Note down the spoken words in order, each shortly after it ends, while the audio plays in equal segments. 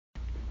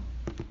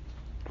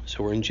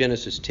So we're in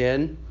Genesis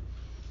 10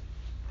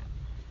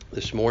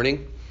 this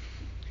morning.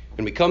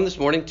 And we come this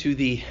morning to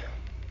the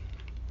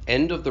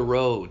end of the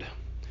road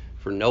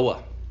for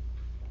Noah.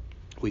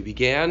 We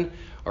began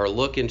our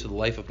look into the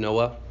life of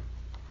Noah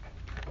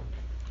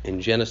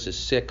in Genesis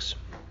 6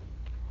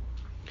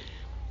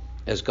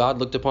 as God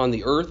looked upon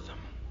the earth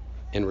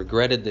and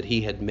regretted that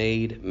he had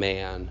made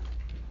man.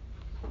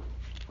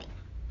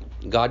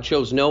 God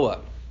chose Noah,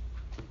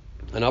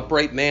 an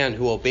upright man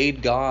who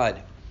obeyed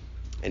God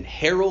and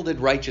heralded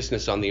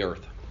righteousness on the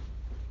earth.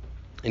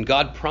 And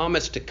God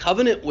promised to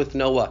covenant with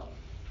Noah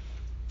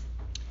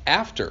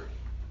after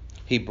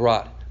he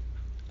brought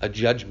a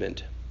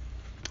judgment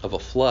of a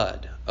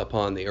flood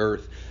upon the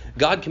earth.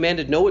 God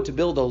commanded Noah to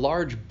build a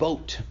large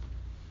boat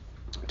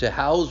to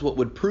house what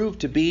would prove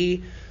to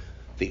be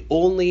the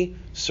only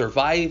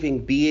surviving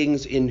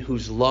beings in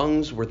whose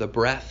lungs were the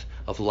breath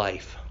of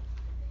life.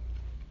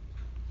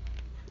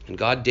 And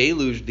God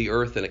deluged the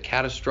earth in a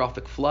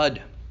catastrophic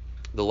flood,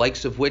 the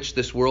likes of which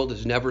this world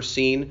has never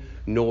seen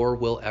nor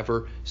will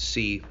ever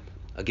see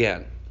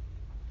again.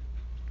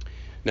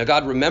 Now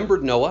God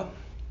remembered Noah,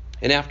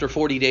 and after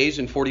 40 days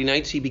and 40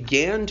 nights, he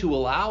began to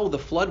allow the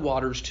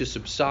floodwaters to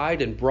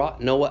subside and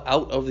brought Noah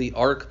out of the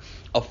ark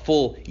a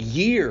full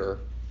year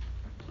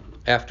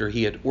after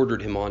he had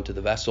ordered him onto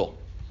the vessel.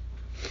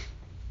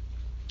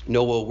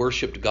 Noah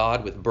worshiped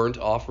God with burnt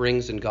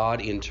offerings, and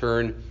God in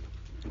turn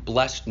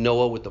blessed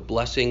Noah with the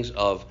blessings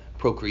of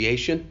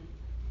procreation,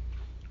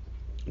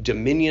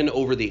 dominion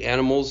over the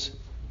animals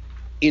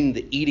in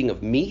the eating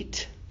of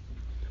meat,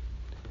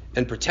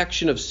 and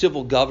protection of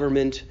civil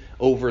government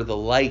over the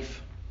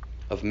life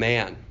of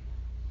man.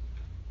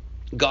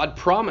 God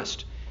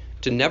promised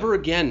to never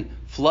again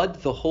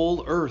flood the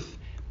whole earth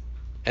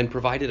and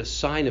provided a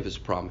sign of his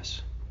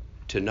promise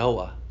to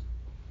Noah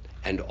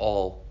and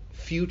all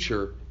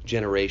future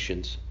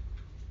generations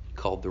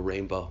called the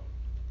rainbow.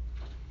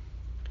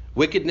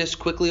 Wickedness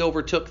quickly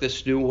overtook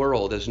this new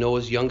world as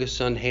Noah's youngest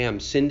son Ham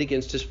sinned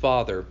against his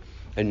father,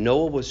 and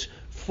Noah was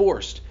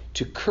forced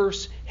to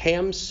curse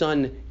Ham's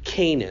son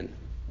Canaan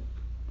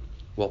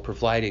while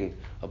providing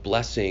a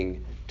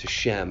blessing to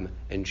Shem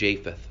and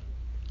Japheth.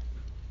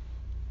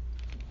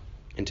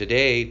 And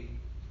today,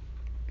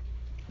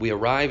 we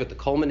arrive at the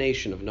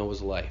culmination of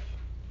Noah's life,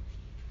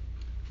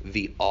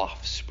 the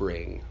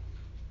offspring.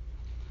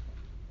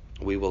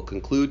 We will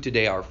conclude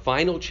today our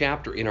final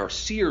chapter in our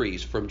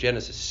series from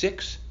Genesis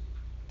 6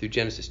 through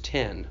Genesis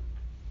 10.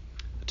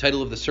 The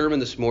title of the sermon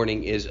this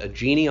morning is A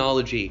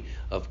Genealogy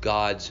of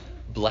God's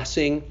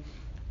Blessing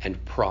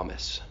and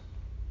Promise.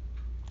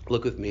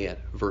 Look with me at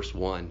verse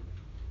 1.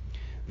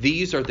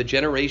 These are the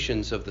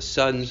generations of the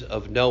sons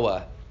of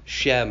Noah,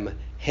 Shem,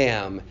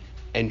 Ham,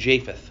 and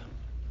Japheth.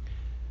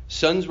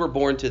 Sons were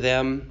born to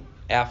them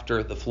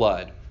after the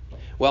flood.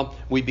 Well,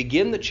 we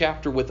begin the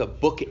chapter with a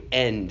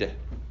bookend,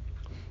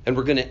 and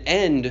we're going to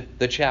end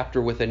the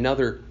chapter with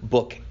another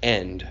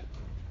bookend.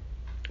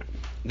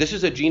 This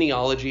is a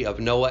genealogy of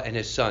Noah and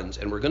his sons,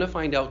 and we're going to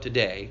find out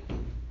today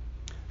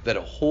that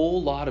a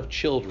whole lot of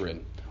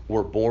children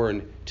were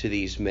born to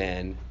these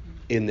men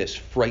in this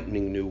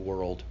frightening new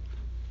world.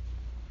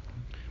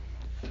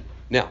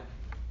 Now,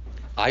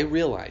 I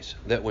realize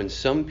that when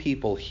some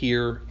people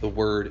hear the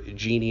word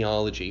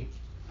genealogy,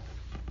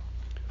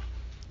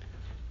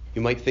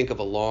 you might think of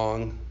a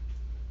long,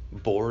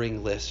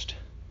 boring list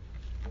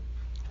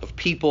of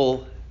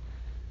people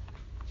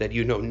that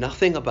you know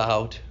nothing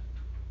about,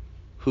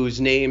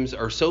 whose names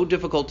are so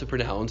difficult to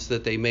pronounce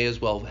that they may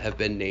as well have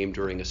been named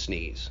during a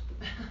sneeze.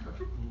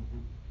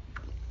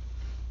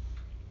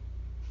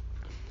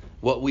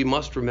 What we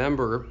must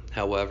remember,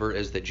 however,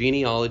 is that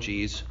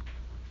genealogies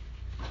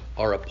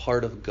are a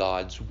part of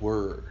God's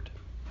word,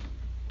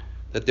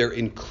 that their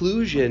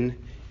inclusion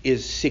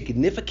is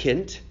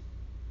significant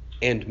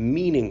and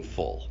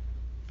meaningful,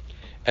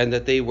 and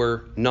that they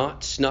were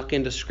not snuck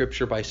into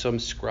Scripture by some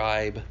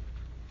scribe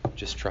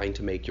just trying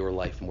to make your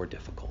life more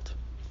difficult.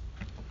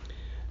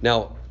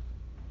 Now,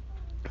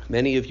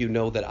 many of you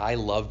know that I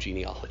love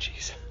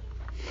genealogies.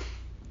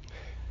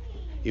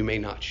 You may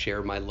not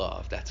share my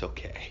love. That's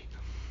okay.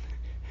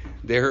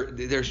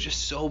 There's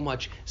just so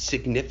much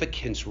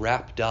significance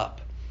wrapped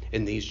up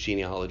in these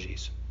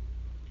genealogies.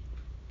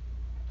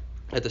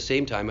 At the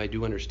same time, I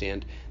do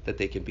understand that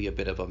they can be a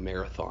bit of a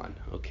marathon,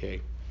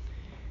 okay?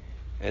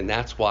 And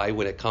that's why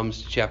when it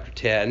comes to chapter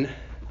 10,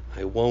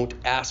 I won't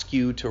ask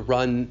you to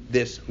run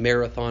this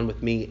marathon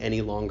with me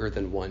any longer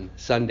than one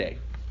Sunday.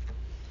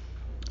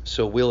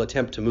 So we'll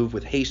attempt to move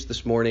with haste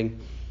this morning,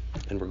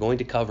 and we're going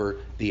to cover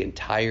the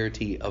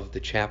entirety of the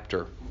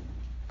chapter.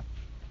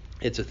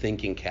 It's a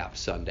thinking cap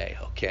Sunday,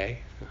 okay?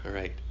 All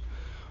right.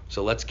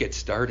 So let's get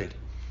started.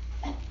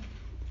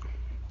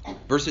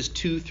 Verses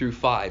 2 through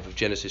 5 of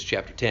Genesis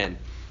chapter 10,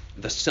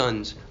 the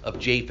sons of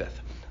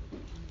Japheth.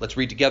 Let's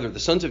read together. The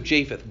sons of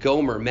Japheth,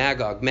 Gomer,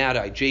 Magog,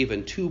 Madai,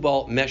 Javan,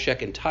 Tubal,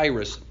 Meshech, and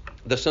Tyrus.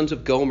 The sons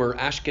of Gomer,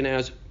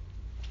 Ashkenaz,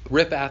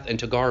 Riphath, and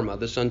Togarmah.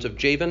 The sons of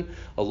Javan,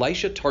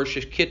 Elisha,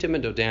 Tarshish, Kittim,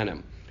 and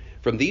Dodanim.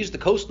 From these the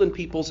coastland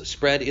peoples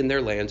spread in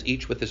their lands,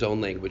 each with his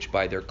own language,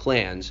 by their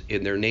clans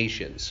in their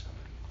nations.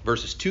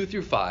 Verses 2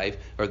 through 5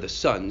 are the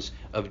sons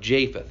of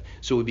Japheth.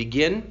 So we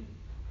begin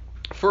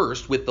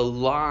first with the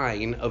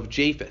line of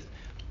Japheth.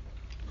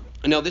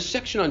 Now this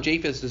section on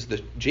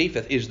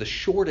Japheth is the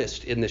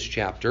shortest in this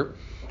chapter.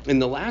 In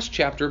the last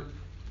chapter,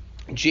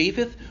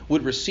 Japheth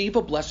would receive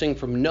a blessing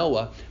from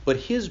Noah, but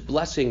his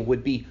blessing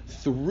would be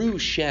through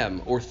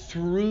Shem, or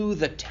through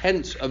the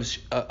tents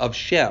of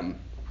Shem.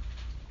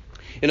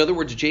 In other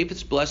words,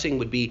 Japheth's blessing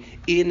would be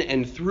in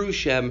and through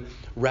Shem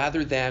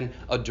rather than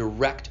a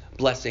direct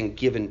blessing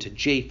given to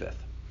Japheth.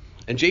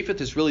 And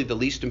Japheth is really the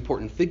least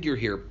important figure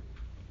here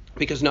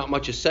because not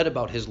much is said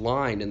about his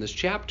line in this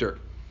chapter.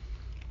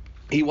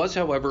 He was,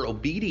 however,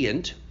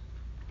 obedient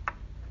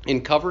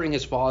in covering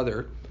his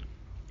father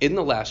in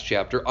the last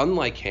chapter,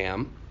 unlike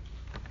Ham,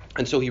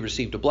 and so he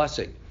received a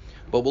blessing.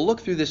 But we'll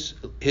look through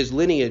his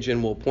lineage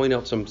and we'll point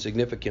out some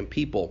significant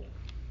people.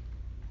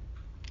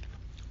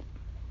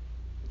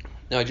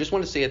 Now, I just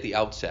want to say at the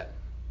outset,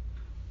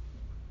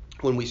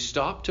 when we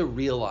stop to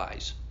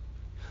realize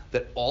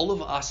that all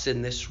of us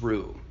in this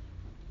room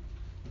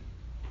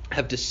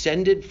have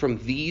descended from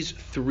these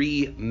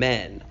three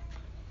men,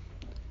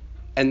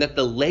 and that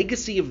the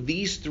legacy of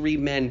these three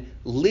men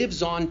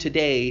lives on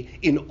today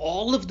in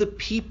all of the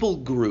people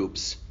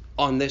groups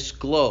on this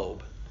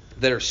globe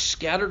that are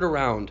scattered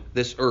around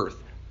this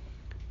earth,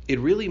 it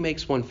really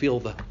makes one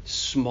feel the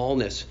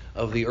smallness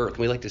of the earth.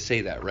 We like to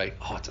say that, right?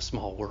 Oh, it's a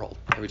small world.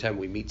 Every time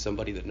we meet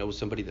somebody that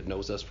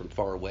knows us from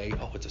far away,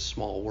 oh, it's a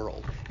small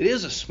world. It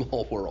is a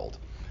small world.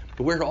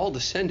 But we're all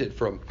descended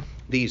from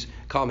these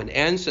common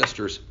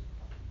ancestors.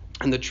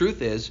 And the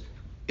truth is,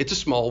 it's a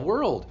small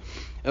world.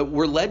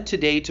 We're led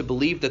today to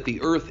believe that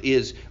the earth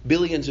is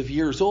billions of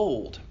years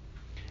old,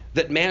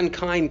 that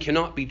mankind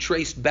cannot be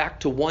traced back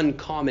to one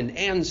common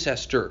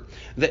ancestor,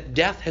 that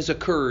death has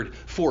occurred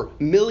for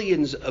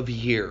millions of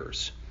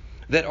years,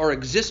 that our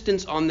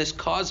existence on this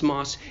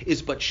cosmos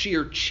is but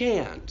sheer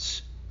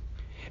chance,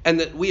 and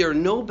that we are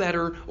no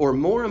better or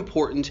more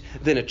important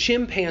than a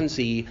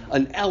chimpanzee,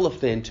 an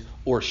elephant,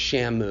 or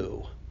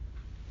Shamu.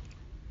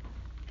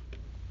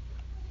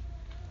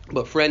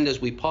 But friend, as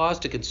we pause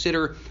to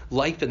consider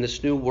life in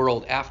this new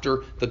world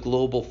after the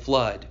global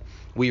flood,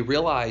 we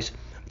realize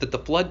that the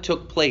flood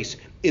took place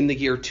in the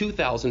year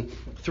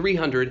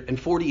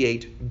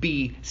 2348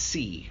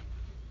 BC.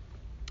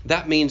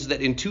 That means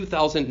that in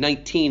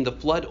 2019, the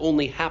flood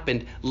only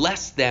happened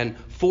less than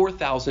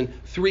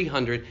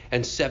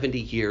 4,370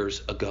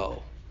 years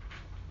ago.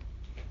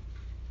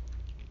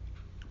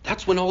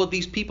 That's when all of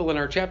these people in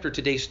our chapter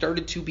today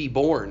started to be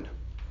born.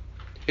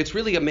 It's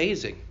really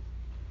amazing.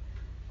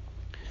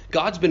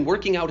 God's been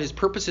working out his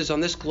purposes on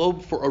this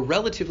globe for a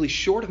relatively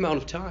short amount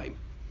of time.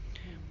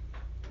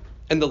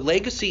 And the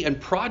legacy and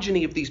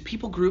progeny of these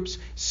people groups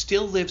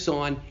still lives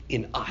on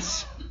in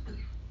us.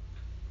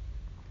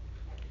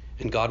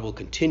 And God will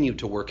continue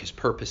to work his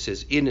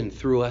purposes in and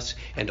through us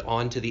and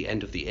on to the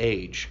end of the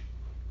age.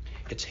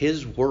 It's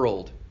his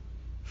world,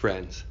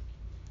 friends.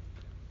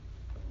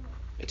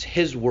 It's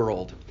his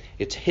world.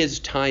 It's his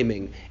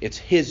timing. It's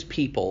his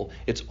people.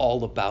 It's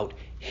all about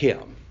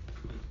him.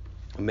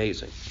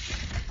 Amazing.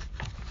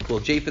 Well,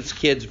 Japheth's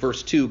kids,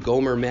 verse 2,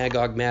 Gomer,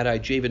 Magog, Madai,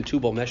 Javan,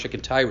 Tubal, Meshech,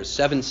 and Tyrus,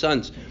 7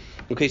 sons.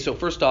 Okay, so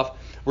first off,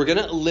 we're going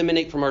to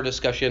eliminate from our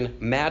discussion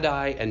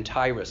Madai and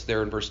Tyrus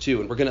there in verse 2,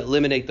 and we're going to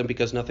eliminate them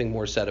because nothing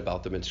more is said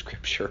about them in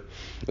Scripture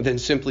than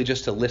simply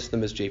just to list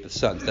them as Japheth's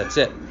sons. That's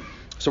it.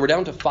 So we're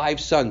down to 5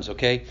 sons,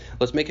 okay?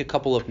 Let's make a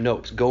couple of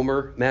notes.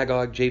 Gomer,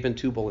 Magog, Javan,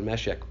 Tubal, and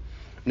Meshech.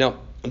 Now,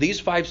 these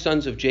 5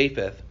 sons of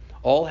Japheth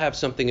all have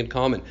something in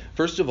common.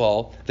 First of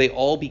all, they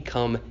all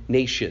become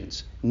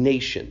nations.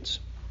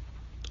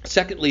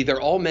 Secondly,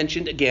 they're all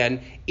mentioned again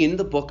in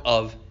the book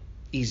of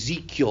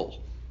Ezekiel.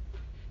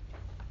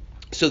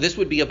 So this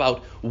would be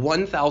about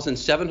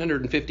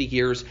 1,750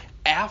 years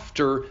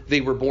after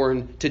they were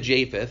born to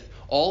Japheth.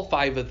 All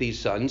 5 of these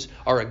sons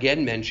are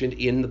again mentioned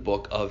in the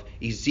book of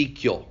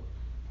Ezekiel.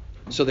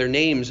 So their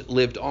names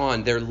lived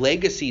on, their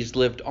legacies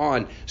lived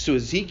on. So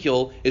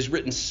Ezekiel is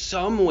written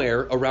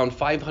somewhere around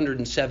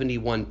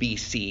 571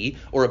 BC,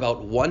 or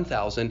about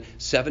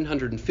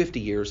 1,750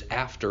 years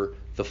after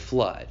the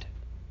flood.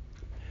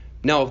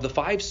 Now, of the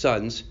 5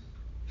 sons,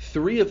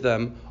 3 of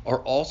them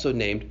are also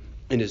named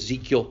in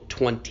Ezekiel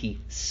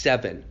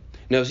 27.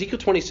 Now, Ezekiel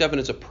 27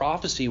 is a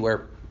prophecy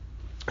where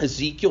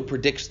Ezekiel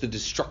predicts the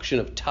destruction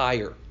of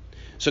Tyre.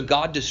 So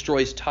God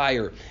destroys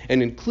Tyre,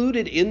 and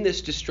included in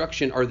this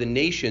destruction are the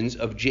nations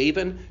of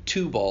Javan,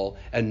 Tubal,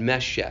 and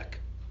Meshech.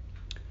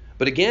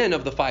 But again,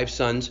 of the 5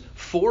 sons,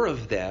 4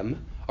 of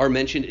them are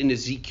mentioned in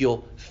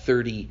Ezekiel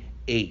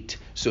 38.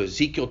 So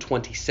Ezekiel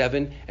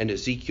 27 and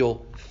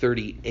Ezekiel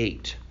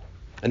 38.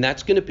 And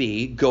that's going to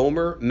be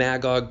Gomer,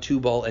 Magog,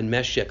 Tubal, and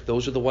Meshech.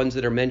 Those are the ones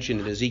that are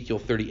mentioned in Ezekiel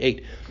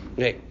 38.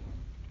 Okay.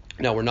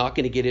 Now, we're not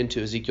going to get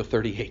into Ezekiel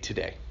 38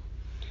 today.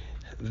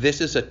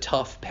 This is a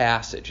tough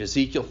passage.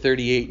 Ezekiel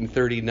 38 and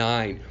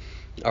 39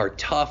 are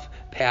tough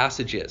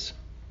passages.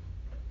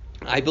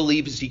 I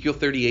believe Ezekiel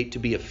 38 to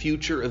be a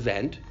future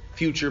event.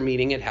 Future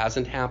meaning it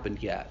hasn't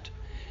happened yet.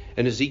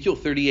 And Ezekiel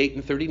 38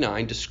 and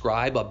 39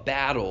 describe a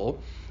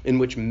battle in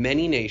which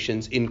many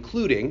nations,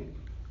 including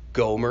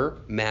Gomer,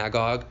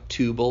 Magog,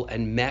 Tubal,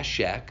 and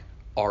Meshech,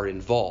 are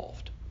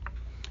involved.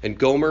 And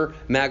Gomer,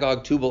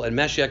 Magog, Tubal, and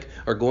Meshech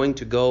are going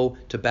to go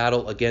to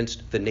battle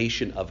against the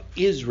nation of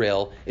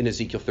Israel in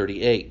Ezekiel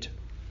 38.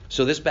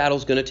 So this battle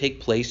is going to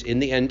take place in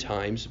the end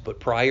times, but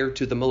prior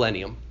to the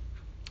millennium.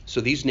 So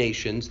these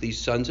nations, these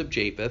sons of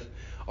Japheth,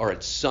 are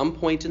at some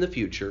point in the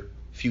future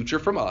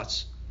from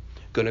us,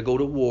 going to go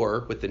to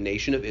war with the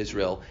nation of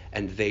Israel,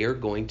 and they are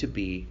going to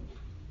be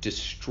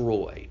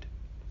destroyed.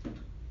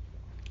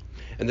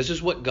 And this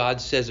is what God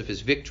says of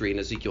his victory in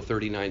Ezekiel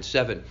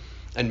 39:7.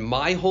 And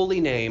my holy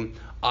name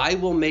I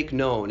will make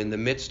known in the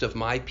midst of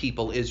my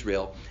people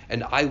Israel,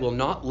 and I will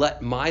not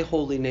let my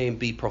holy name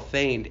be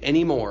profaned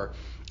anymore.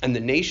 And the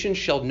nation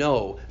shall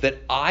know that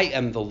I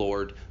am the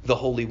Lord, the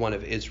Holy One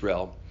of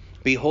Israel.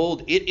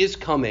 Behold, it is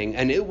coming,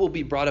 and it will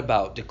be brought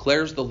about,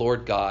 declares the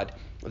Lord God.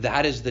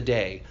 That is the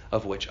day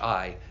of which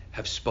I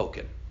have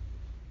spoken.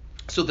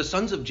 So the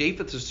sons of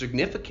Japheth are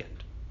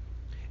significant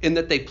in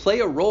that they play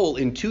a role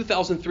in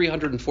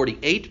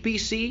 2348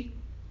 BC,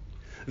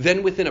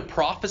 then within a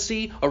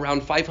prophecy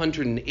around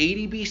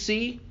 580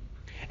 BC,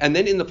 and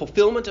then in the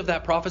fulfillment of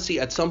that prophecy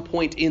at some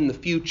point in the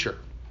future.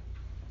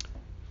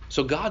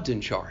 So God's in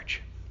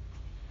charge.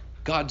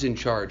 God's in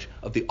charge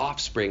of the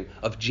offspring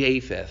of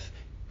Japheth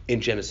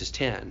in Genesis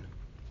 10.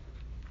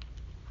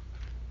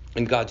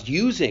 And God's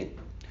using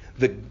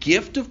the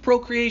gift of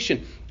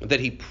procreation that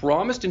he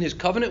promised in his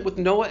covenant with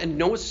Noah and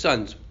Noah's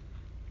sons,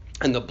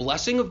 and the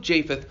blessing of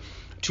Japheth,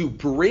 to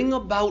bring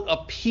about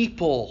a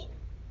people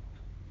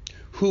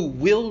who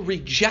will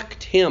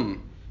reject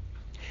him,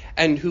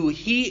 and who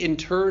he in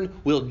turn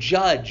will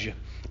judge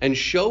and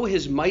show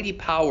his mighty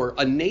power,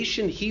 a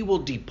nation he will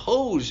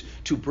depose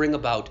to bring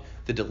about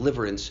the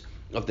deliverance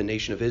of the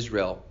nation of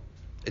Israel.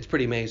 It's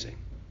pretty amazing.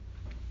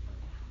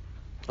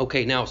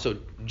 Okay, now, so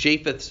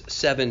Japheth's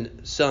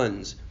 7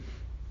 sons.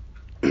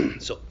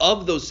 So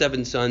of those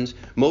 7 sons,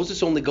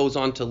 Moses only goes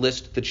on to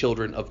list the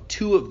children of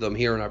 2 of them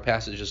here in our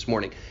passage this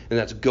morning, and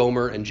that's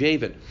Gomer and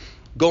Javan.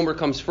 Gomer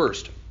comes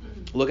first.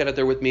 Look at it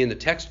there with me in the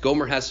text.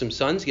 Gomer has some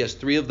sons. He has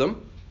 3 of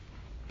them.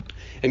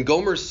 And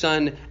Gomer's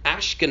son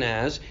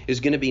Ashkenaz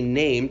is going to be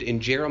named in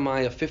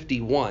Jeremiah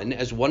 51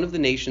 as one of the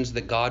nations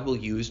that God will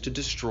use to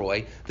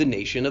destroy the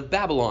nation of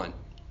Babylon.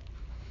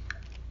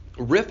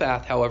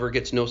 Riphath, however,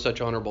 gets no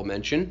such honorable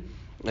mention,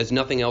 as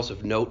nothing else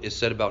of note is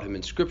said about him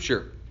in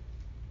Scripture.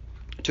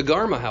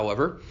 Togarmah,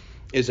 however,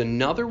 is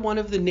another one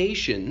of the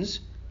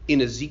nations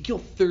in Ezekiel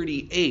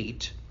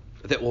 38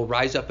 that will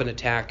rise up and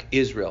attack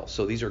Israel.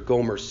 So these are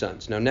Gomer's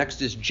sons. Now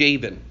next is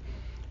Javan.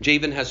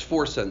 Javan has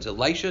 4 sons,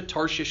 Elisha,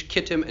 Tarshish,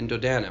 Kittim, and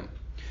Dodanim.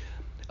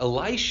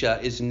 Elisha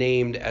is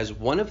named as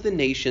one of the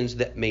nations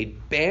that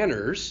made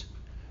banners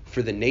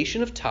for the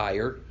nation of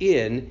Tyre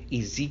in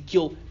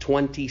Ezekiel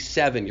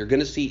 27. You're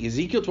going to see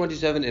Ezekiel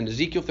 27 and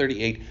Ezekiel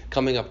 38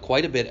 coming up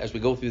quite a bit as we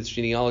go through this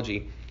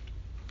genealogy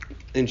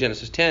in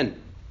Genesis 10.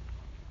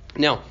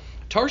 Now,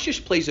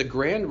 Tarshish plays a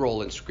grand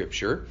role in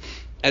Scripture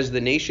as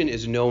the nation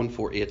is known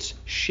for its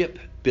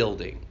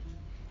shipbuilding.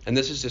 And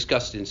this is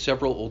discussed in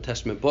several Old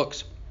Testament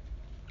books.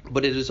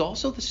 But it is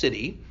also the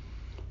city,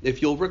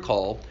 if you'll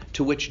recall,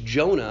 to which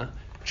Jonah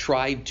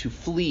tried to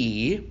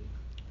flee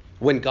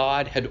when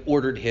God had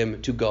ordered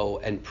him to go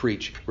and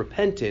preach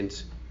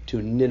repentance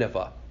to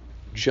Nineveh.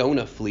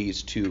 Jonah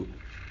flees to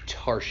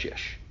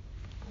Tarshish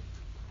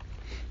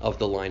of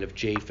the line of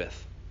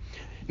Japheth.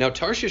 Now,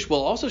 Tarshish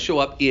will also show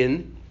up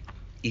in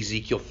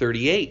Ezekiel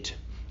 38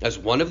 as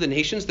one of the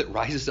nations that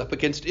rises up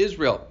against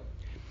Israel.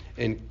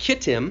 And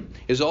Kittim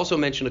is also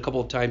mentioned a couple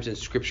of times in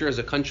Scripture as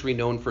a country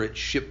known for its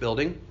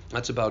shipbuilding.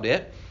 That's about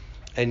it.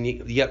 And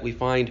yet we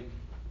find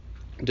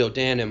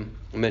Dodanim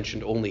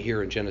mentioned only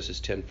here in Genesis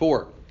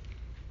 10:4.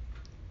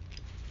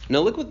 Now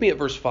look with me at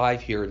verse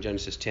 5 here in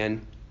Genesis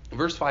 10.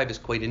 Verse 5 is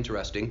quite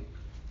interesting.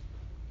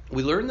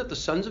 We learn that the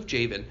sons of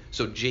Javan,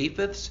 so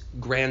Japheth's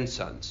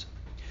grandsons,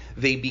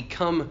 they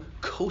become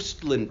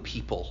coastland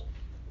people.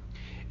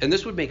 And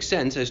this would make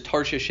sense as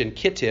Tarshish and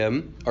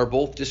Kittim are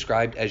both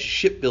described as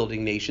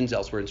shipbuilding nations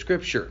elsewhere in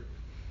Scripture.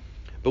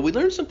 But we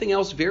learn something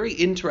else very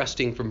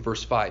interesting from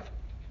verse 5.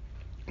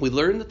 We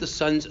learn that the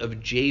sons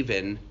of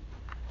Javan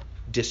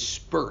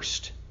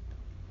dispersed,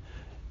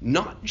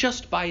 not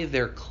just by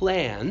their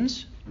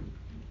clans,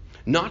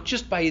 not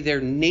just by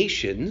their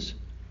nations,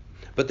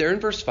 but there in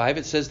verse 5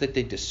 it says that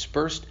they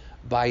dispersed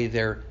by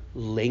their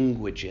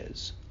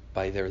languages.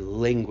 By their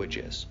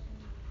languages.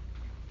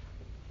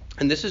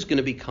 And this is going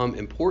to become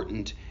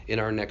important in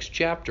our next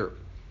chapter,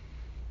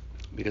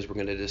 because we're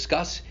going to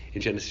discuss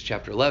in Genesis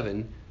chapter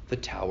 11 the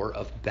Tower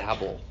of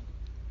Babel.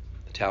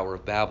 The Tower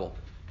of Babel.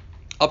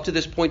 Up to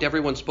this point,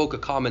 everyone spoke a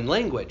common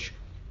language.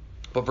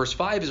 But verse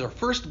 5 is our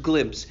first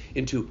glimpse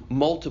into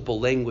multiple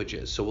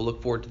languages. So we'll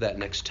look forward to that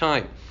next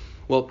time.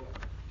 Well,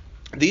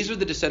 these are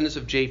the descendants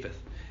of Japheth.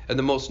 And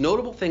the most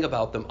notable thing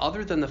about them,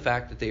 other than the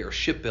fact that they are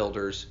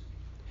shipbuilders,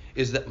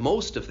 is that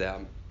most of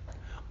them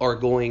are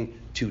going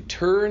to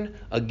turn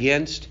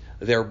against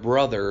their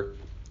brother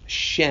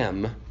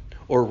Shem,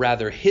 or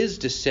rather his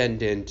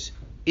descendant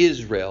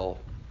Israel,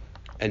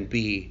 and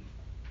be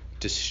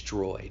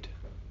destroyed.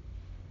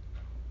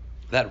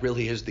 That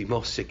really is the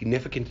most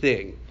significant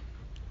thing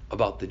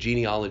about the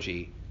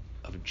genealogy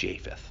of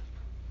Japheth.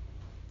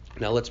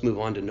 Now let's move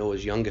on to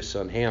Noah's youngest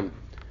son, Ham.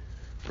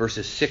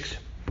 Verses 6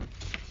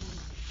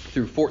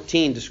 through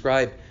 14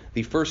 describe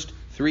the first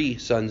three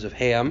sons of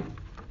Ham.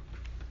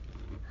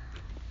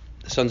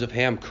 The sons of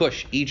Ham: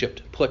 Cush,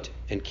 Egypt, Put,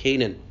 and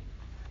Canaan.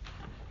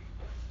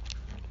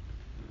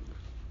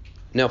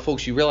 Now,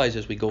 folks, you realize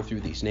as we go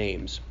through these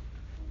names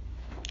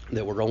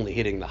that we're only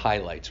hitting the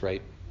highlights,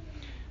 right?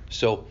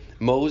 So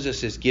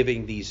Moses is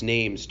giving these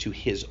names to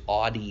his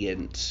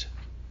audience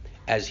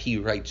as he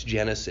writes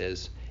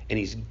Genesis, and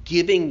he's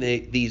giving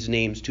these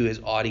names to his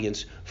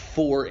audience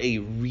for a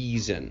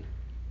reason.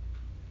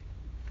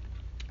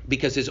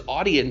 Because his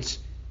audience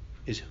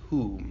is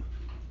whom?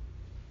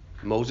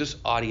 Moses'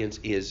 audience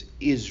is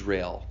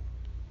Israel.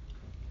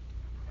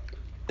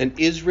 And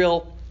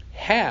Israel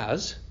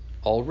has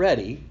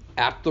already,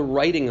 at the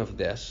writing of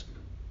this,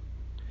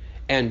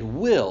 and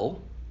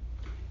will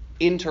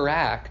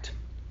interact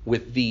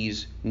with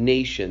these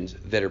nations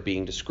that are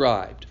being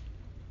described.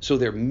 So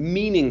they're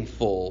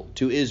meaningful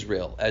to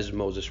Israel, as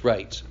Moses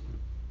writes.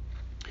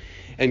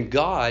 And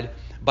God,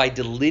 by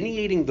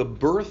delineating the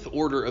birth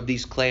order of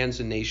these clans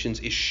and nations,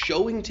 is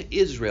showing to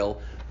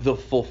Israel the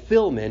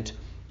fulfillment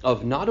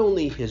of not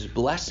only his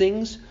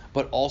blessings,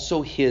 but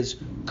also his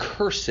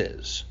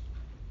curses.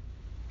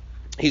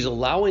 He's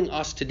allowing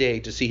us today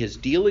to see his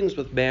dealings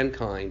with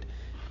mankind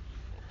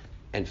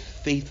and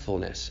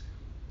faithfulness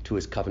to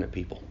his covenant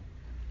people.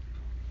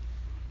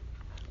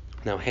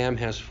 Now, Ham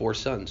has 4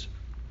 sons.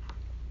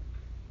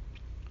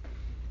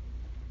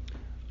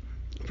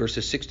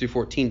 Verses 6 through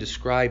 14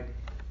 describe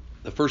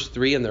the first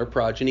 3 and their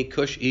progeny: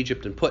 Cush,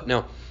 Egypt, and Put.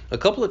 Now, a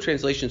couple of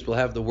translations will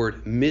have the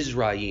word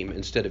Mizraim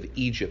instead of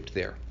Egypt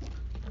there.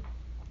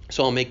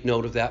 So I'll make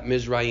note of that.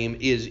 Mizraim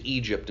is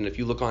Egypt. And if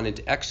you look on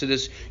into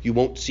Exodus, you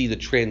won't see the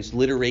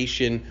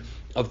transliteration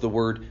of the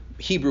word,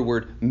 Hebrew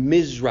word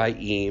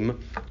Mizraim,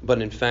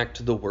 but in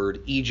fact the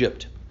word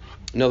Egypt.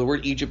 Now, the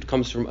word Egypt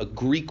comes from a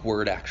Greek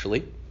word,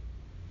 actually.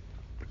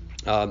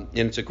 And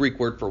it's a Greek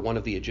word for one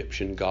of the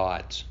Egyptian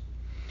gods.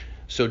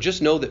 So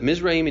just know that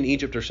Mizraim and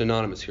Egypt are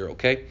synonymous here,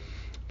 okay?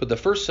 But the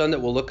first son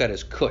that we'll look at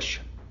is Cush.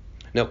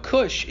 Now,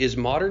 Cush is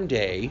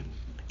modern-day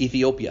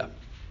Ethiopia.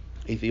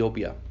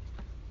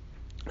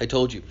 I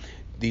told you,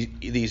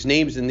 these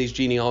names in these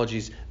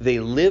genealogies, they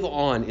live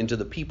on into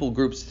the people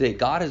groups today.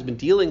 God has been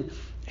dealing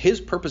his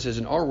purposes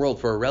in our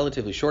world for a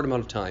relatively short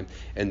amount of time,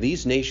 and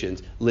these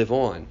nations live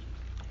on.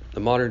 The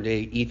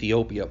modern-day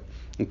Ethiopia.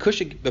 And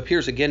Cush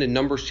appears again in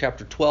Numbers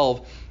chapter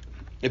 12.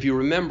 If you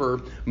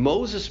remember,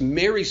 Moses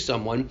marries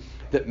someone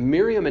that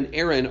Miriam and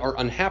Aaron are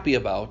unhappy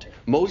about.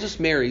 Moses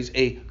marries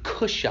a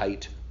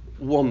Cushite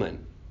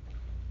woman.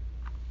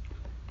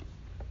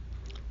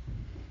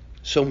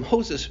 So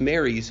Moses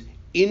marries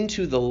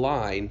into the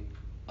line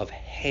of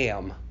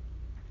Ham.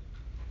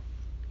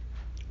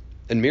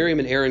 And Miriam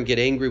and Aaron get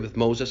angry with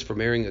Moses for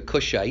marrying a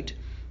Cushite.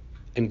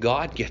 And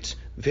God gets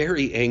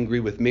very angry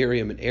with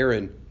Miriam and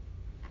Aaron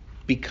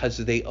because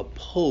they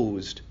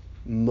opposed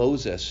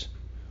Moses,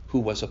 who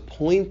was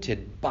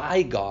appointed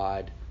by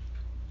God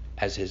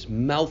as his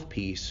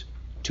mouthpiece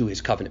to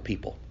his covenant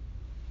people.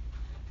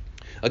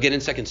 Again, in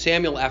 2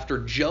 Samuel, after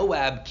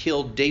Joab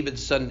killed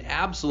David's son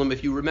Absalom,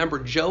 if you remember,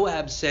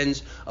 Joab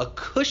sends a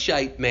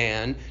Cushite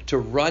man to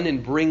run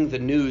and bring the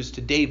news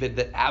to David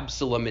that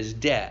Absalom is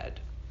dead.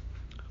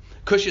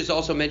 Cush is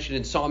also mentioned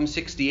in Psalm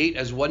 68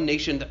 as one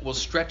nation that will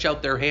stretch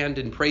out their hand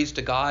in praise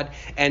to God.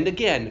 And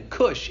again,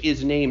 Cush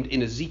is named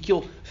in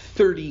Ezekiel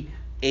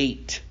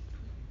 38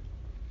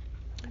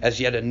 as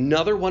yet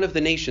another one of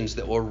the nations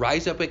that will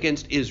rise up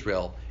against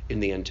Israel in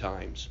the end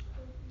times.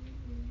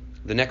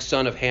 The next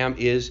son of Ham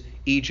is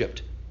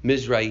Egypt,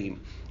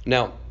 Mizraim.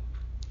 Now,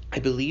 I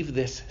believe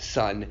this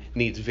son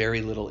needs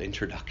very little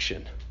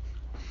introduction.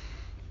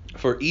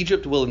 For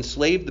Egypt will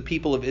enslave the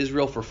people of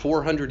Israel for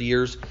 400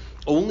 years,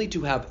 only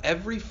to have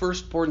every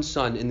firstborn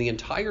son in the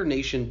entire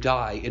nation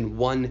die in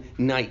one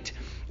night.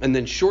 And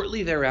then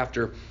shortly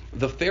thereafter,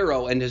 the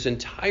Pharaoh and his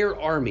entire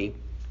army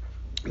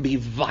be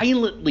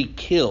violently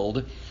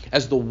killed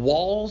as the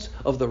walls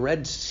of the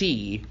Red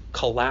Sea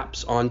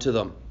collapse onto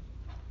them.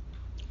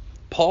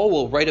 Paul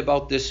will write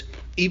about this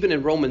even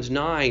in Romans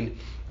 9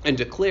 and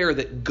declare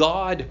that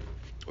God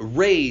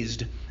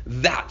raised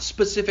that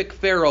specific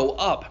Pharaoh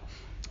up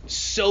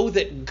so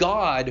that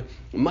God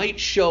might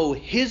show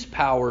his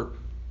power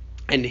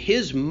and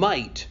his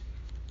might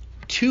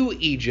to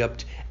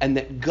Egypt, and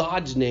that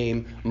God's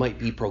name might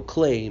be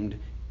proclaimed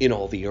in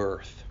all the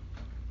earth.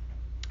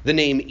 The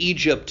name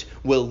Egypt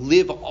will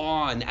live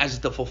on as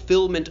the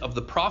fulfillment of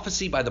the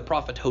prophecy by the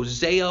prophet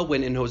Hosea,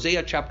 when in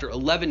Hosea chapter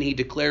 11 he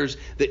declares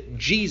that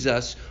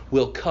Jesus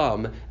will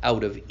come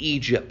out of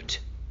Egypt.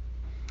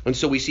 And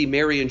so we see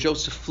Mary and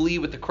Joseph flee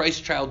with the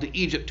Christ child to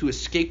Egypt to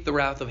escape the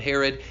wrath of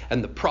Herod,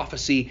 and the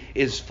prophecy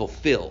is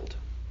fulfilled.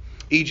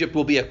 Egypt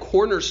will be a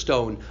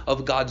cornerstone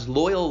of God's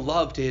loyal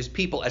love to his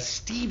people, as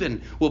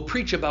Stephen will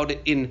preach about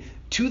it in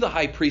to the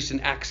high priest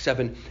in Acts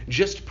 7,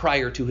 just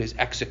prior to his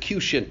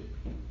execution.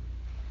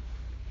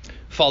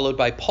 Followed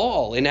by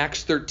Paul in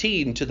Acts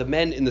 13 to the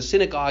men in the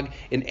synagogue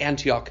in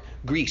Antioch,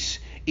 Greece.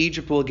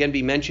 Egypt will again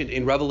be mentioned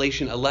in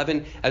Revelation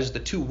 11 as the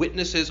two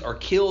witnesses are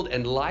killed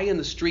and lie in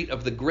the street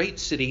of the great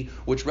city,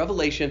 which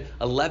Revelation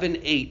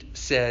 11:8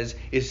 says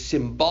is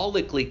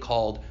symbolically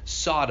called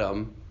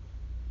Sodom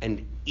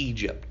and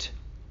Egypt,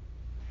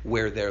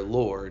 where their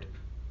Lord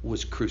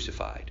was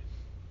crucified.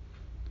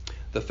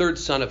 The third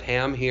son of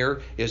Ham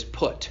here is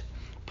Put.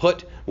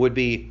 Put would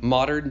be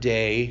modern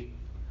day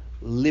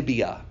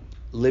Libya.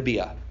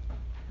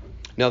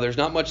 Now, there's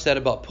not much said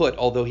about Put,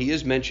 although he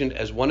is mentioned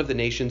as one of the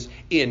nations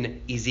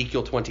in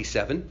Ezekiel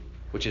 27,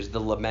 which is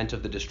the lament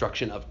of the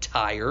destruction of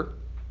Tyre.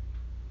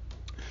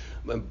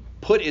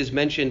 Put is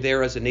mentioned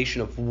there as a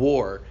nation of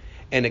war.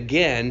 And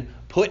again,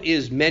 Put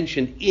is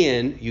mentioned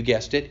in, you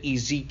guessed it,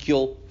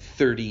 Ezekiel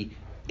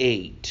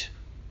 38,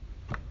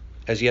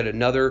 as yet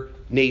another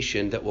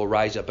nation that will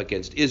rise up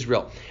against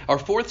Israel. Our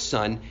fourth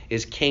son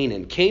is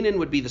Canaan. Canaan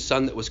would be the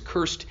son that was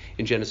cursed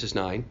in Genesis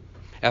 9.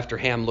 After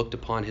Ham looked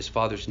upon his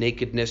father's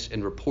nakedness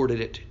and reported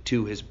it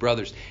to his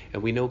brothers.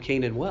 And we know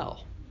Canaan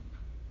well.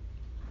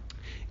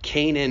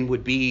 Canaan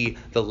would be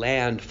the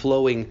land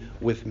flowing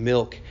with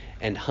milk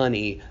and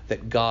honey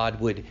that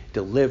God would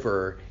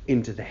deliver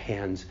into the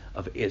hands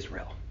of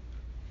Israel.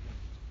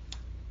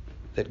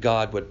 That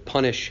God would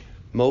punish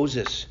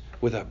Moses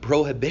with a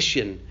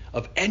prohibition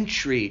of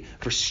entry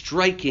for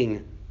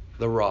striking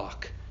the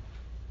rock.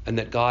 And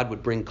that God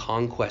would bring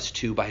conquest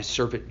to by his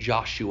servant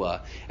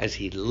Joshua as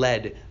he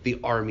led the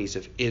armies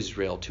of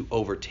Israel to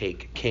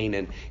overtake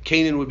Canaan.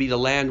 Canaan would be the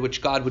land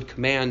which God would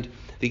command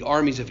the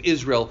armies of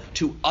Israel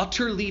to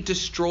utterly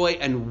destroy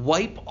and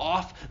wipe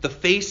off the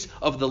face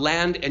of the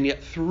land. And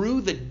yet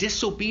through the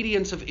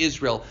disobedience of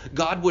Israel,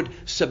 God would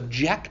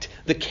subject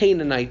the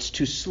Canaanites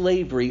to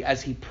slavery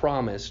as he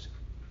promised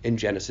in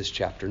Genesis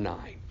chapter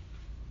 9.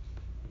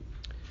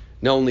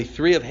 Now, only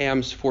 3 of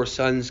Ham's 4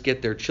 sons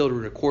get their children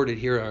recorded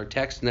here in our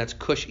text, and that's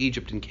Cush,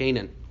 Egypt, and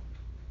Canaan.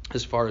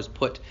 As far as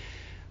Put,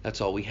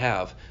 that's all we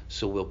have,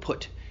 so we'll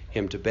put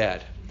him to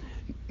bed.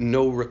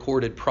 No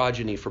recorded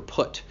progeny for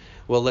Put.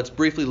 Well, let's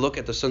briefly look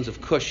at the sons of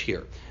Cush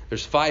here.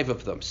 There's 5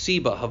 of them: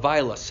 Seba,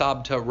 Havilah,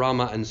 Sabta,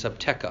 Rama, and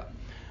Sabteka.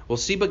 Well,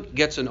 Seba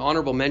gets an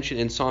honorable mention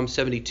in Psalm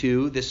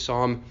 72. This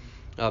psalm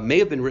may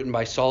have been written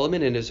by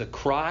Solomon and is a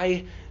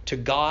cry to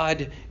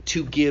God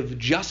to give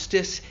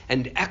justice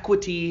and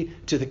equity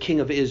to the king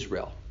of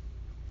Israel.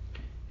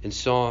 In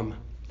Psalm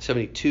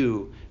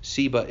 72,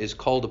 Seba is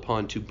called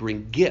upon to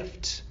bring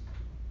gifts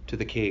to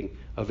the king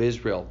of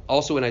Israel.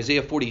 Also in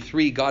Isaiah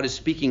 43, God is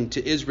speaking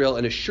to Israel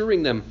and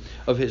assuring them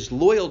of his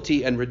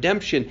loyalty and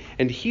redemption.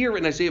 And here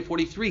in Isaiah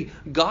 43,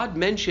 God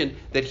mentioned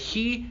that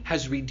he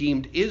has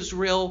redeemed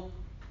Israel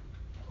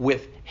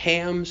with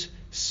Ham's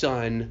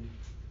son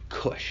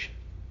Cush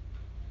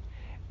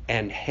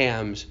and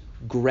Ham's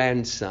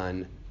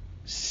grandson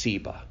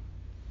Seba.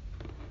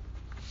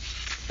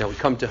 Now we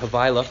come to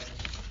Havilah.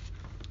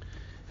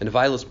 And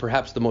Havilah is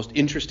perhaps the most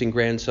interesting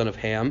grandson of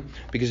Ham,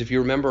 because if you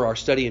remember our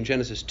study in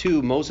Genesis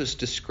 2, Moses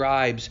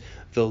describes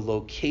the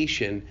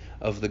location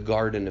of the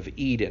Garden of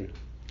Eden.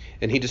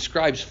 And he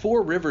describes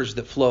 4 rivers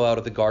that flow out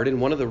of the garden.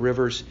 One of the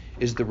rivers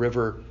is the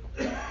river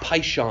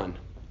Pishon.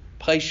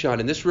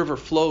 And this river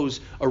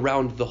flows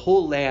around the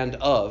whole land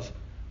of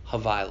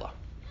Havilah.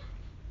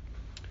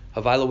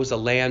 Havilah was a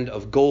land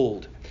of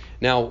gold.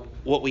 Now,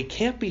 what we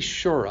can't be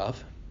sure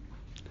of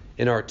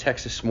in our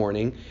text this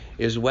morning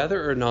is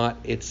whether or not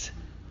it's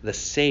the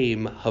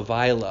same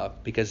Havilah,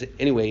 because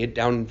anyway,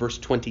 down in verse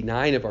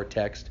 29 of our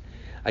text,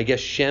 I guess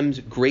Shem's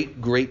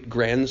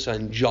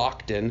great-great-grandson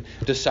Joktan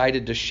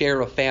decided to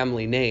share a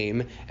family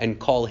name and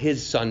call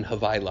his son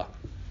Havilah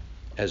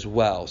as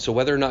well. So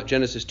whether or not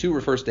Genesis 2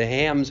 refers to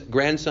Ham's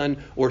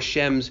grandson or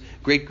Shem's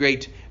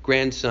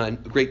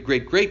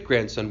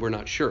great-great-grandson, we're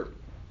not sure.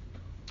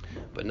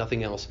 But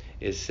nothing else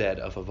is said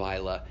of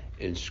Havilah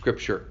in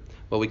Scripture.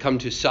 Well, we come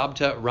to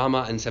Sabta,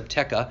 Rama, and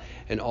Sabteka,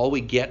 and all we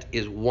get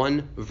is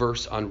 1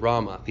 verse on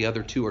Rama. The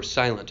other 2 are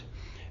silent.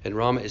 And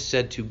Rama is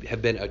said to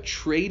have been a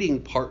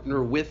trading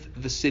partner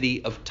with the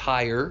city of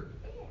Tyre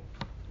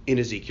in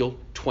Ezekiel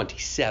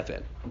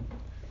 27.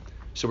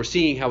 So we're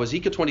seeing how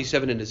Ezekiel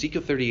 27 and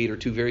Ezekiel 38 are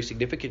 2 very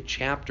significant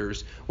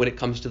chapters when it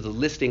comes to the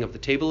listing of the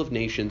table of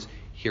nations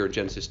here in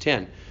Genesis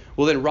 10.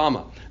 Well, then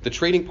Rama, the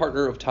trading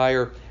partner of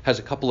Tyre, has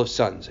a couple of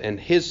sons, and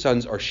his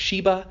sons are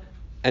Sheba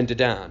and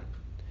Dedan.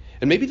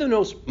 And maybe the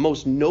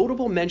most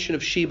notable mention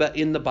of Sheba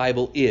in the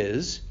Bible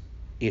is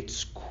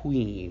its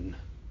queen,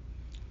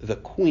 the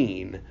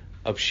queen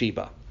of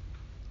Sheba.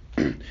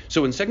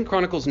 So in 2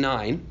 Chronicles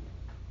 9,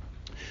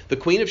 the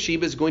queen of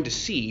Sheba is going to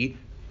see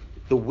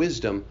the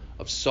wisdom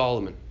of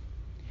Solomon.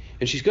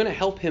 And she's going to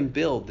help him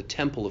build the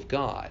temple of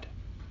God.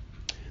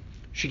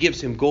 She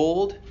gives him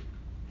gold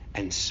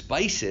and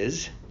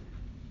spices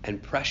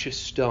and precious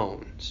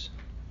stones.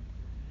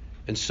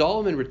 And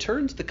Solomon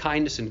returns the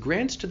kindness and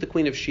grants to the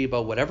queen of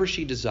Sheba whatever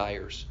she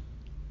desires.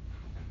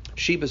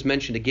 Sheba's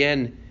mentioned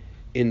again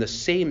in the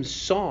same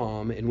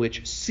psalm in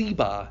which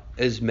Sheba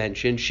is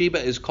mentioned,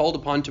 Sheba is called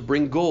upon to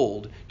bring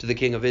gold to the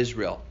king of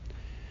Israel.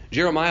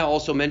 Jeremiah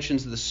also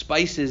mentions the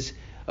spices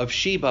of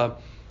Sheba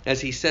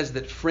as he says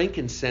that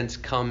frankincense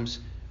comes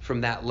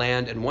from that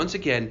land. And once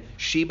again,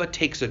 Sheba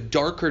takes a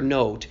darker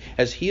note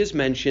as he is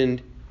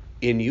mentioned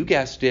in, you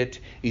guessed it,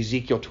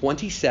 Ezekiel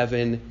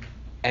 27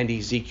 and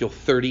Ezekiel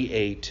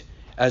 38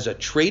 as a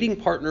trading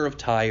partner of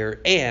Tyre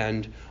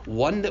and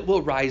one that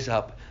will rise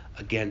up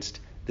against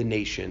the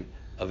nation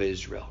of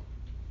Israel.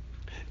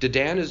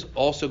 Dedan is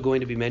also going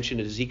to be mentioned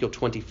in Ezekiel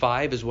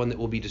 25 as one that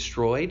will be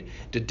destroyed.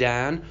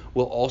 Dedan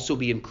will also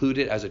be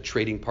included as a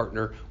trading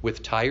partner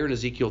with Tyre in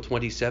Ezekiel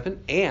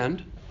 27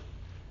 and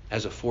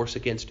as a force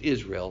against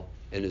Israel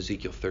in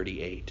Ezekiel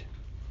 38.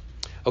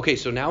 Okay,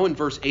 so now in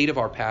verse 8 of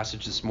our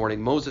passage this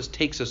morning, Moses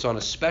takes us on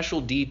a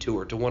special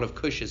detour to one of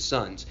Cush's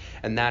sons,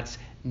 and that's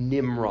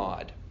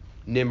Nimrod.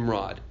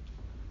 Nimrod.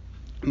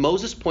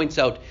 Moses points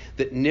out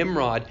that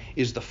Nimrod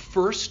is the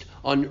first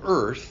on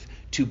earth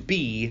to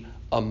be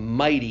a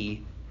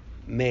mighty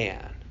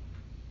man.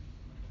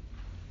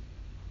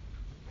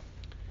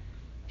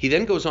 He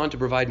then goes on to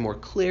provide more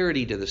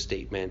clarity to the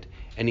statement,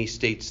 and he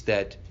states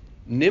that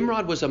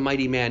Nimrod was a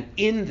mighty man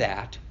in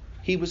that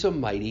he was a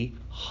mighty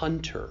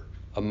hunter.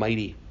 A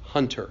mighty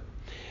hunter.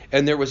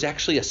 And there was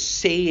actually a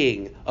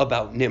saying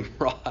about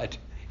Nimrod.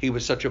 He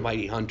was such a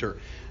mighty hunter.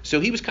 So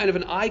he was kind of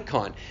an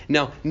icon.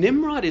 Now,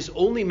 Nimrod is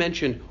only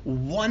mentioned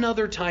one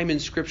other time in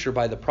Scripture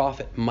by the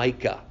prophet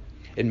Micah,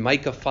 in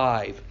Micah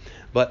 5.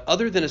 But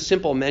other than a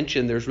simple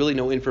mention, there's really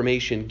no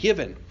information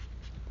given.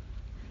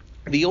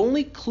 The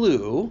only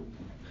clue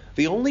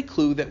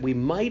that we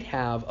might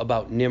have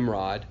about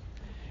Nimrod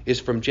is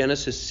from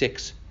Genesis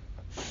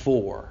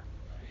 6:4.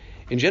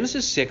 In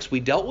Genesis 6, we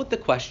dealt with the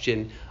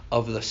question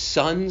of the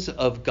sons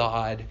of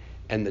God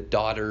and the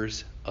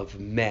daughters of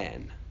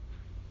men.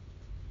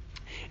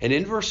 And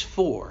in verse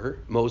 4,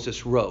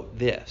 Moses wrote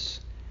this: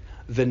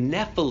 the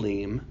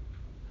Nephilim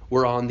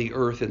were on the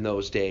earth in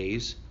those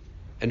days,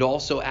 and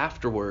also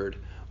afterward,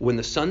 when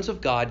the sons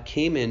of God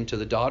came in to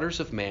the daughters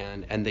of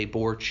man, and they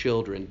bore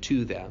children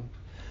to them.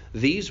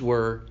 These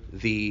were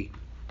the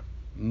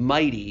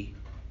mighty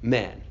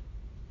men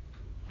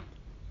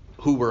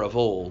who were of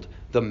old,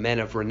 the men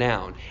of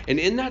renown. And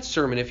in that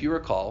sermon, if you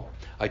recall,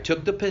 I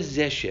took the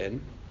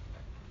position,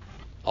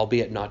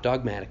 albeit not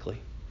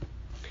dogmatically,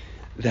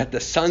 that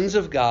the sons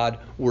of God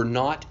were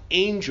not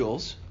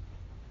angels,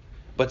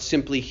 but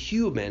simply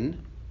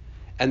human,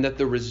 and that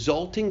the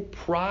resulting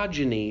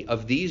progeny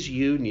of these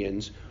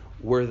unions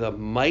were the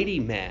mighty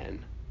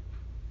men,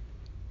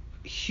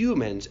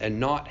 humans, and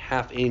not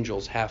half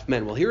angels, half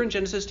men. Well, here in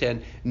Genesis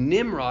 10,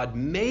 Nimrod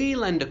may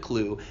lend a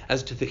clue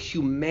as to the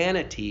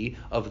humanity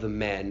of the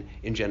men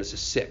in Genesis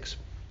 6.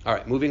 All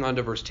right, moving on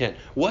to verse 10.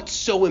 What's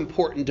so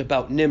important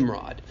about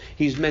Nimrod?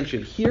 He's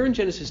mentioned here in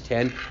Genesis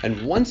 10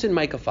 and once in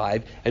Micah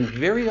 5, and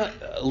very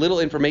little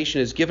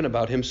information is given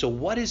about him. So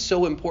what is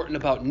so important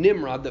about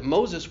Nimrod that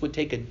Moses would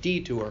take a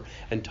detour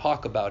and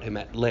talk about him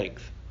at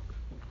length?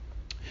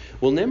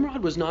 Well,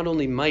 Nimrod was not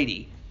only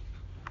mighty,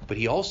 but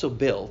he also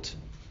built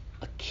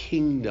a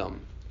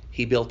kingdom.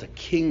 He built a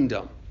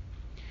kingdom.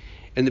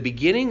 In the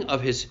beginning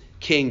of his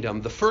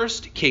kingdom, the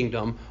first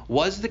kingdom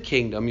was the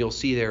kingdom, you'll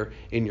see there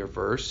in your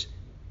verse,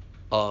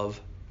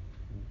 of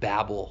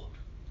Babel.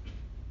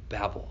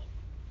 Babel.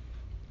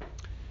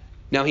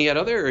 Now he had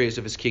other areas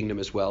of his kingdom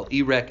as well,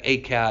 Erech,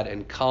 Akkad,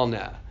 and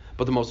Calneh.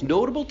 But the most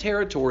notable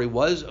territory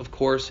was, of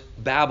course,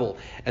 Babel.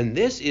 And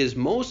this is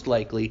most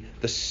likely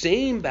the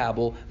same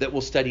Babel that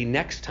we'll study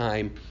next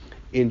time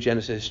in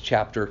Genesis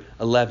chapter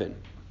 11.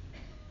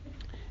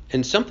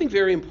 And something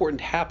very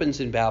important happens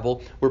in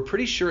Babel. We're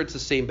pretty sure it's the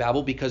same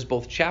Babel because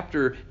both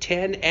chapter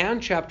 10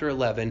 and chapter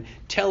 11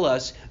 tell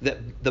us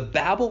that the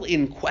Babel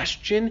in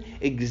question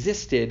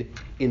existed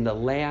in the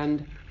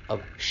land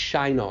of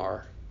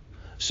Shinar.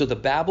 So the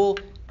Babel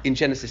in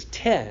Genesis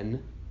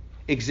 10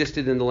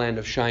 existed in the land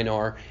of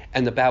Shinar,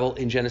 and the Babel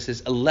in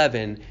Genesis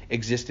 11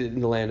 existed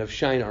in the land of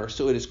Shinar.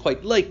 So it is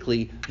quite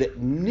likely that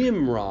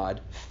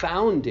Nimrod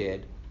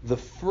founded the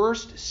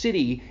first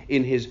city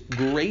in his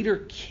greater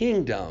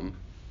kingdom,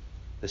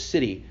 the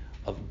city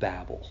of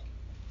Babel.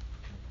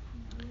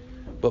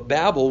 But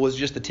Babel was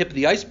just the tip of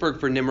the iceberg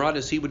for Nimrod,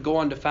 as he would go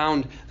on to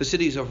found the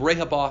cities of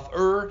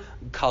Rehoboth-ur,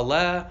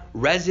 Calais,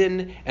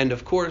 Rezin, and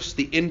of course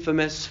the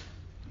infamous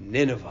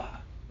Nineveh.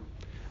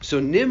 So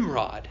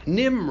Nimrod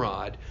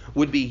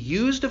would be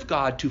used of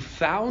God to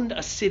found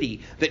a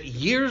city that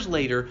years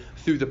later,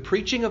 through the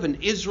preaching of an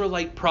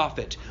Israelite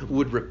prophet,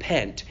 would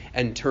repent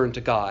and turn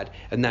to God.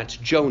 And that's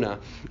Jonah.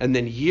 And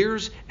then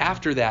years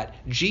after that,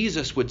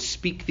 Jesus would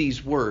speak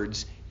these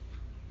words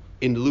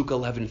in Luke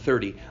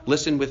 11:30.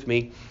 Listen with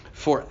me.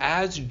 For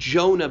as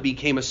Jonah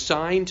became a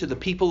sign to the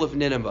people of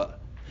Nineveh,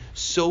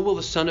 so will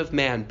the Son of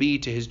Man be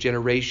to his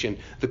generation.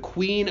 The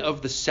queen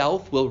of the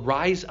south will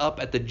rise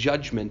up at the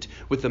judgment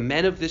with the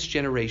men of this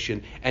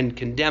generation and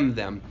condemn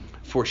them.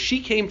 For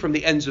she came from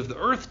the ends of the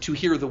earth to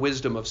hear the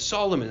wisdom of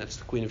Solomon. That's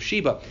the queen of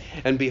Sheba.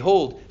 And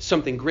behold,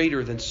 something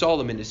greater than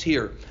Solomon is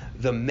here.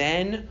 The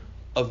men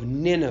of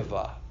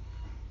Nineveh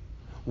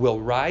will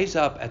rise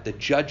up at the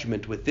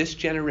judgment with this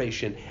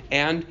generation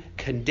and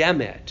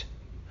condemn it.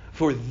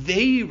 For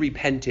they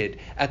repented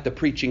at the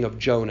preaching of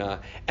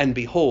Jonah, and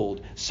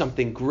behold,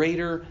 something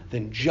greater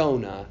than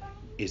Jonah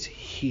is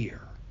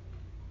here.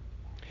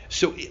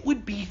 So it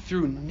would be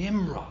through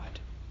Nimrod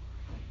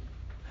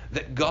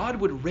that God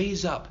would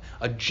raise up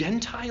a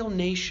Gentile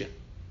nation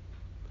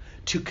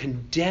to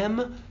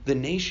condemn the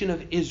nation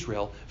of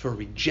Israel for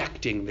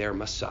rejecting their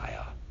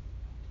Messiah.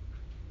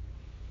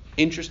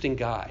 Interesting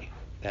guy,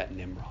 that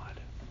Nimrod.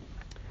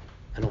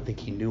 I don't think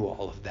he knew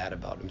all of that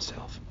about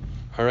himself.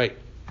 All right.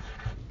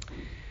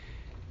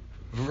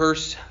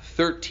 Verse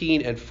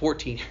 13 and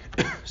 14,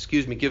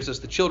 gives us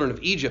the children of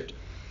Egypt.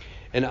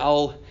 And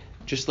I'll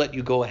just let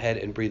you go ahead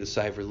and breathe a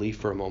sigh of relief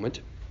for a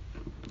moment,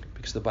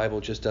 because the Bible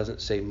just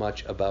doesn't say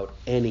much about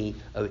any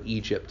of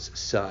Egypt's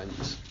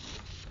sons.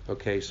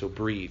 Okay, so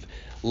breathe.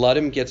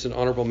 Luddim gets an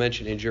honorable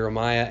mention in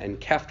Jeremiah, and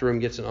Kephtorim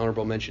gets an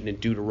honorable mention in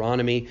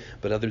Deuteronomy.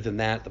 But other than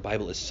that, the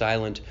Bible is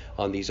silent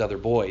on these other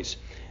boys.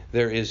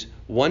 There is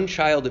one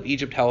child of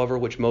Egypt, however,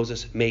 which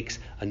Moses makes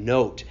a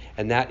note,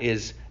 and that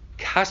is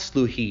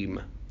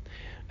Casluhim.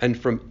 And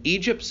from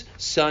Egypt's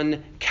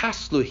son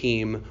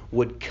Casluhim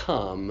would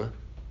come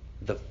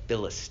the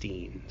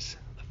Philistines.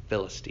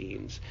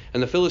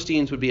 And the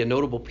Philistines would be a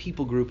notable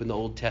people group in the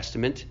Old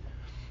Testament,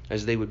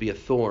 as they would be a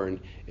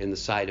thorn in the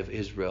side of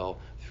Israel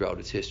throughout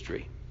its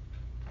history.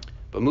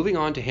 But moving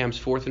on to Ham's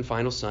fourth and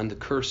final son, the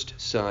cursed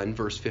son,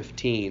 verse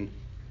 15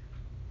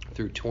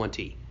 through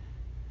 20.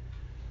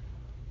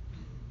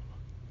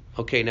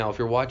 Okay, now if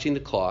you're watching the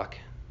clock,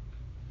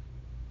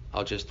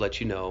 I'll just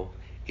let you know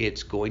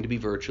it's going to be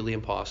virtually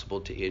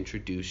impossible to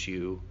introduce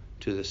you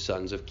to the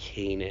sons of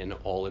Canaan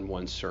all in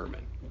one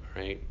sermon,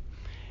 right?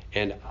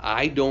 And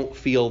I don't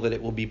feel that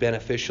it will be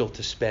beneficial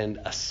to spend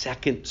a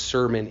second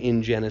sermon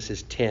in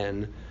Genesis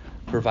 10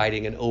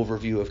 providing an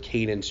overview of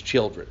Canaan's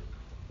children.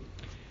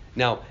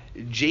 Now,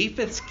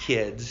 Japheth's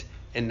kids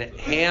and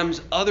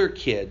Ham's other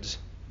kids,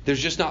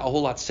 there's just not a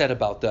whole lot said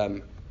about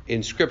them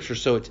in Scripture,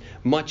 so it's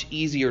much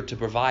easier to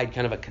provide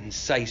kind of a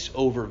concise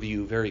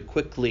overview very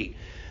quickly.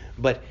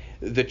 But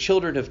the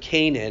children of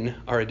Canaan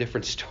are a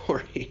different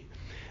story.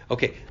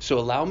 Okay, so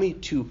allow me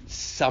to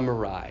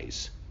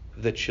summarize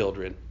the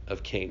children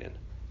of Canaan.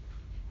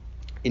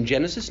 In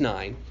Genesis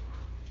 9,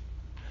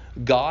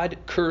 God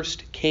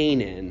cursed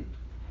Canaan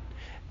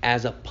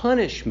as a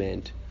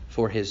punishment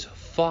for his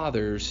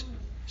father's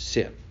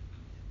sin.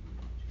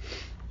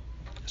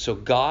 So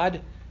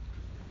God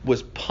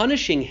was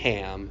punishing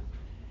Ham,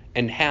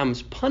 and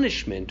Ham's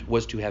punishment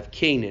was to have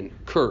Canaan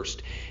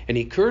cursed. And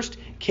he cursed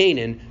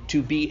Canaan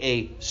to be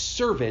a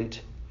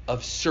servant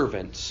of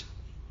servants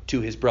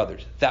to his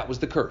brothers. That was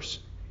the curse.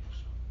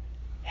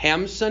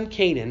 Ham's son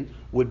Canaan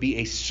would be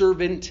a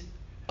servant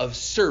of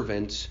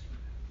servants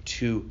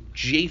to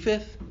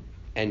Japheth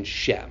and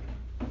Shem.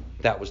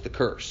 That was the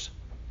curse.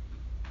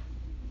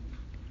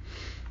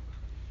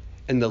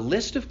 And the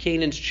list of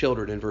Canaan's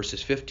children in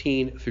verses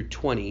 15 through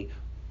 20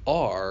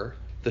 are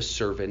the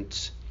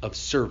servants of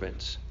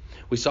servants.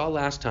 We saw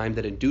last time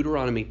that in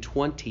Deuteronomy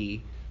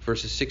 20,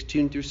 verses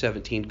 16 through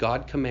 17,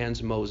 God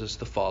commands Moses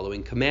the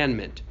following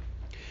commandment.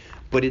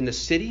 But in the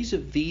cities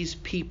of these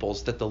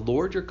peoples that the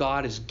Lord your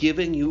God is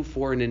giving you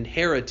for an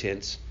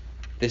inheritance,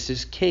 this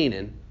is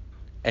Canaan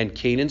and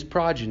Canaan's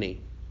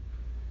progeny.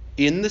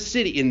 In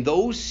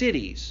those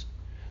cities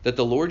that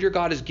the Lord your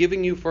God is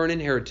giving you for an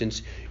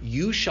inheritance,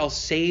 you shall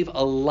save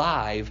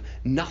alive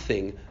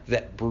nothing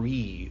that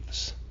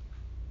breathes.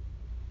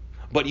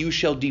 But you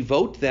shall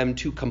devote them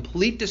to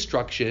complete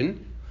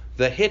destruction,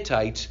 the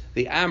Hittites,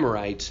 the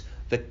Amorites,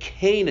 the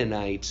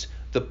Canaanites,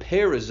 the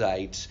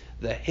Perizzites,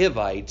 the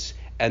Hivites,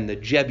 and the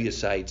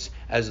Jebusites,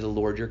 as the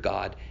Lord your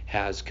God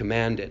has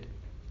commanded.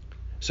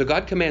 So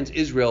God commands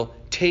Israel,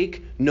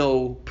 take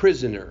no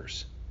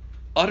prisoners.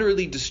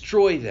 Utterly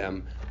destroy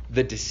them,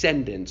 the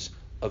descendants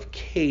of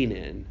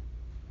Canaan.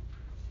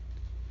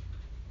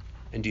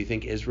 And do you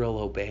think Israel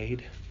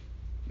obeyed?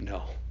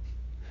 No.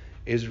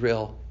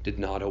 Israel did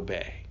not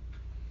obey.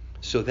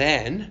 So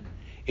then,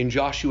 in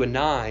Joshua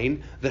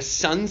 9, the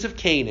sons of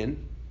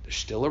Canaan, they're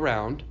still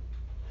around,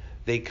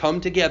 they come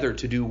together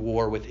to do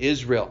war with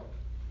Israel.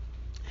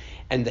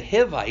 And the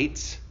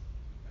Hivites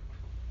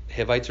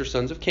are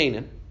sons of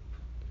Canaan,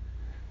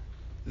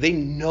 they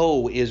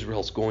know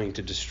Israel's going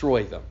to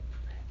destroy them.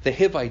 The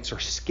Hivites are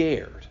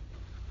scared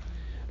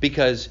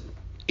because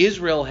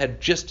Israel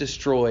had just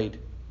destroyed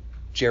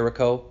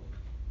Jericho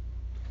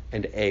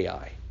and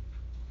Ai.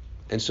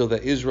 And so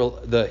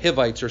the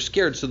Hivites are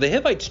scared. So the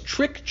Hivites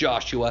trick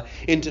Joshua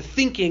into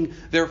thinking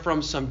they're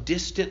from some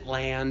distant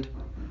land.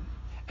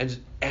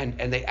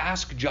 And they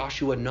ask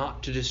Joshua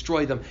not to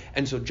destroy them.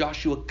 And so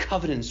Joshua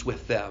covenants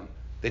with them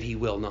that he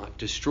will not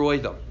destroy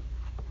them.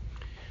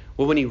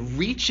 Well, when he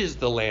reaches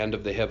the land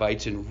of the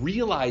Hivites and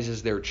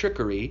realizes their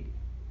trickery,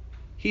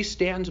 he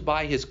stands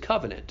by his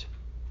covenant.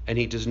 And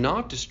he does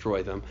not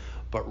destroy them,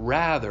 but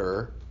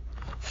rather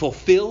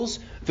fulfills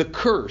the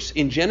curse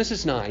in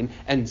Genesis 9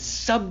 and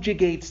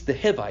subjugates the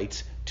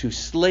Hivites to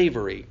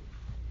slavery.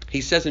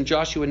 He says in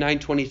Joshua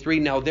 9:23,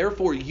 "Now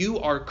therefore you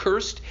are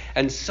cursed,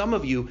 and some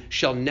of you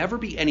shall never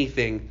be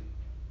anything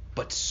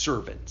but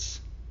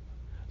servants,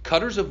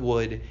 cutters of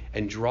wood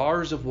and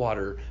drawers of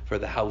water for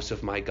the house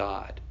of my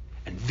God."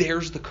 And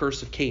there's the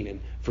curse of Canaan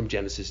from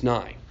Genesis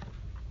 9.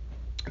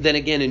 Then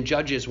again in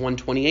Judges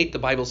 1:28, the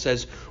Bible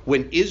says,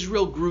 "When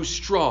Israel grew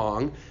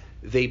strong,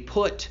 they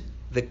put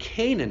the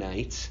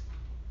Canaanites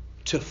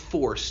to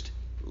forced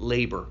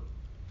labor,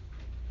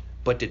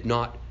 but did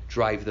not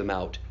drive them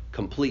out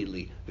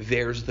completely."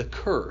 There's the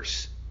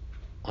curse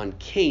on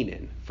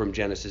Canaan from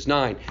Genesis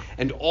 9.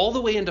 And all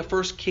the way into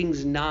 1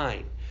 Kings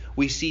 9,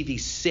 we see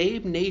these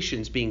same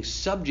nations being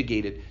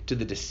subjugated to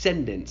the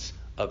descendants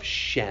of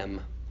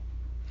Shem.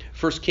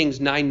 1 Kings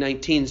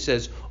 9:19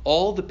 says,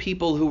 "All the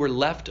people who were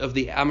left of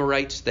the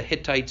Amorites, the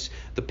Hittites,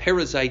 the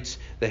Perizzites,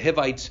 the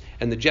Hivites,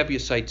 and the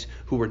Jebusites,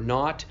 who were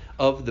not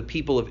of the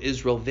people of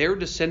Israel, their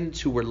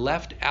descendants who were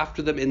left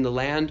after them in the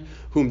land,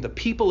 whom the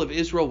people of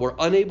Israel were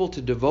unable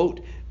to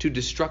devote to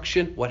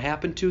destruction," what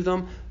happened to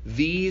them?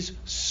 "These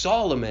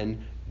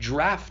Solomon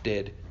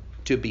drafted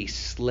to be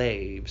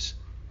slaves,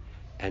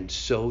 and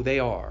so they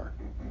are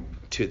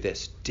to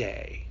this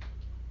day."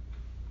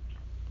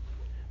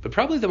 But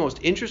probably the most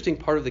interesting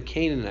part of the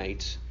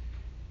Canaanites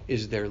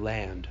is their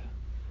land.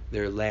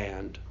 Their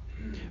land.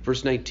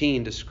 Verse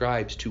 19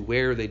 describes to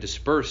where they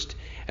dispersed,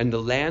 and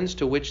the lands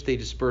to which they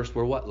dispersed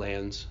were what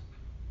lands?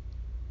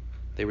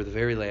 They were the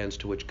very lands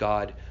to which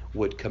God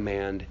would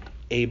command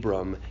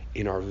Abram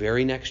in our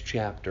very next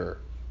chapter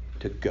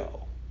to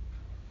go.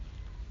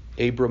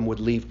 Abram would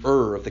leave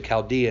Ur of the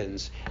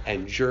Chaldeans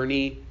and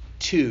journey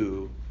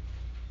to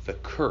the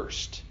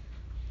cursed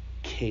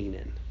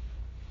Canaan.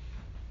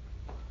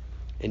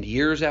 And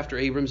years after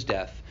Abram's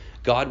death,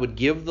 God would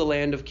give the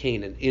land of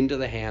Canaan into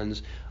the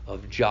hands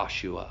of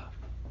Joshua.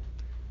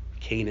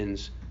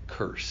 Canaan's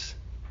curse.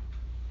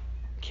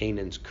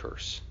 Canaan's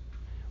curse.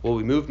 Well,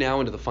 we move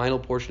now into the final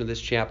portion of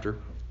this chapter,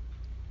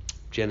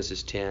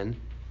 Genesis 10,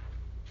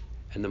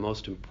 and the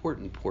most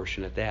important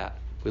portion at that.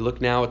 We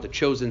look now at the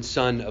chosen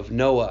son of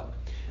Noah,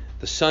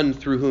 the son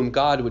through whom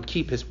God would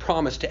keep his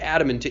promise to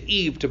Adam and to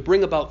Eve to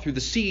bring about through the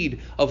seed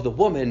of the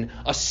woman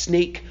a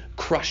snake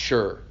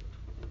crusher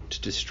to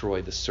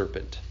destroy the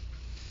serpent.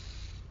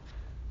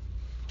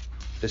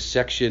 This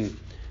section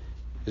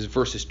is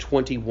verses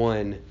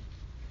 21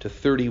 to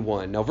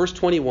 31. Now, verse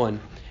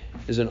 21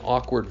 is an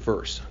awkward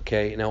verse,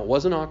 okay? Now, it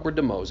wasn't awkward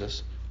to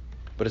Moses,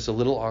 but it's a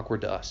little awkward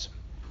to us,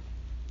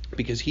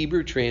 because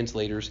Hebrew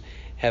translators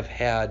have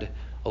had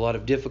a lot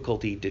of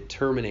difficulty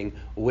determining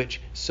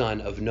which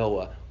son of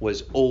Noah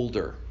was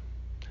older.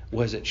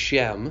 Was it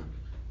Shem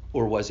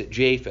or was it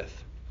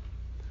Japheth?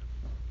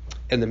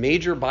 And the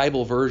major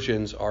Bible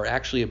versions are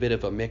actually a bit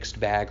of a mixed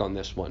bag on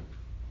this one.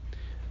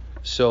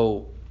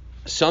 So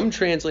some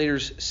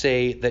translators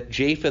say that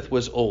Japheth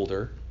was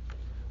older,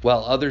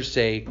 while others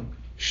say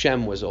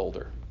Shem was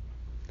older.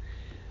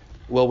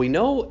 Well, we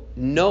know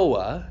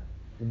Noah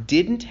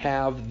didn't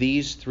have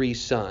these three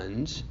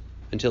sons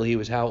until he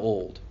was how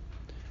old?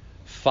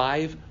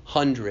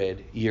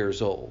 500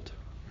 years old.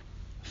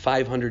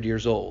 500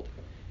 years old.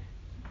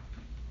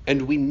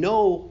 And we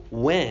know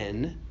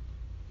when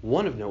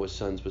one of Noah's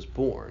sons was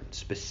born,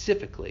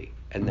 specifically,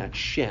 and that's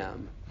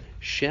Shem.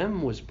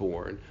 Shem was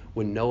born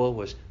when Noah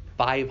was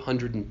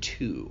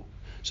 502.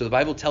 So the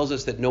Bible tells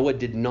us that Noah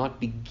did not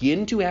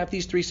begin to have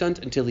these three sons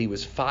until he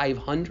was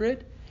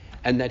 500,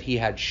 and that he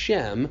had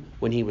Shem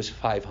when he was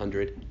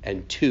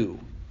 502.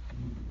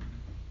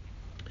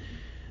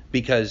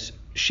 Because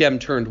Shem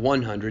turned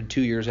 100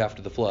 2 years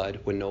after the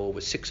flood when Noah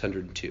was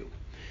 602.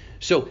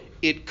 So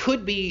it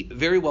could be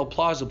very well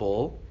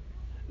plausible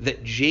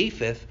that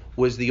Japheth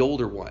was the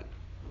older one,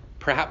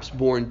 perhaps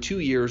born 2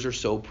 years or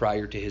so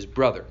prior to his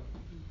brother.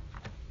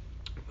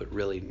 But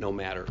really, no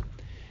matter.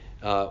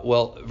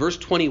 Verse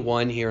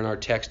 21 here in our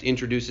text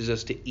introduces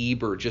us to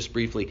Eber just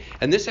briefly.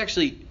 And this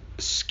actually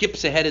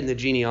skips ahead in the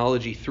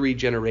genealogy 3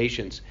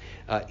 generations.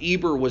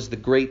 Eber was the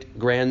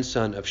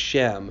great-grandson of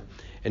Shem,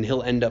 and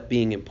he'll end up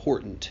being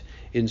important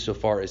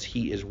insofar as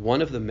he is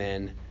one of the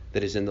men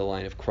that is in the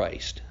line of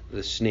Christ,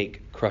 the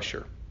snake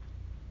crusher.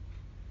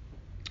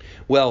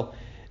 Well,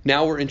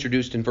 now we're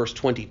introduced in verse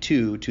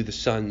 22 to the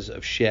sons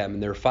of Shem,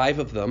 and there are 5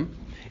 of them: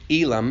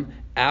 Elam,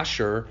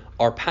 Asher,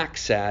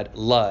 Arphaxad,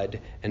 Lud,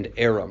 and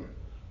Aram.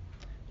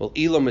 Well,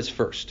 Elam is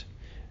first.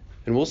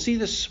 And we'll see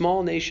this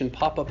small nation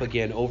pop up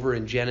again over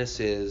in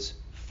Genesis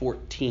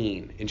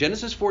 14. In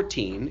Genesis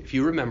 14, if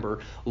you remember,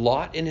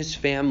 Lot and his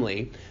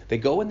family, they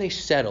go and they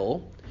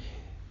settle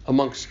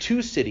amongst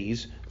 2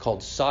 cities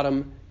called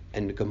Sodom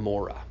and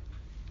Gomorrah.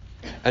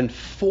 And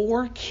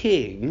 4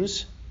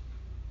 kings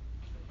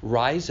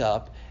rise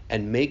up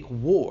and make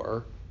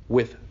war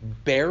with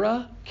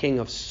Bera, king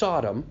of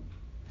Sodom,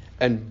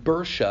 and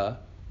Bersha,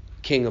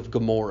 king of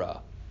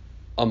Gomorrah,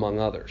 among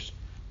others.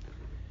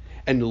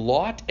 And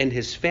Lot and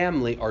his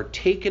family are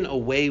taken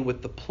away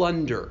with the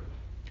plunder.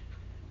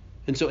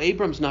 And so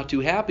Abram's not too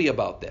happy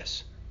about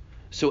this.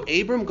 So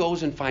Abram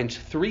goes and finds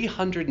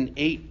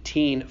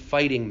 318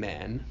 fighting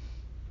men,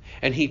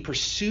 And he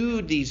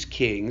pursued these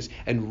kings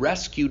and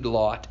rescued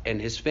Lot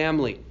and his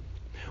family.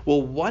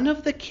 Well, one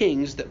of the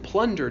kings that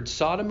plundered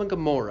Sodom and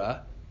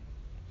Gomorrah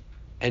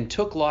and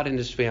took Lot and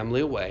his family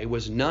away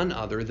was none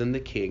other than the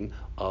king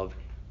of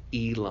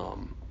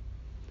Elam.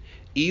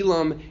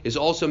 Elam is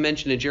also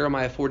mentioned in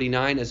Jeremiah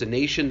 49 as a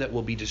nation that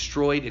will be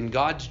destroyed in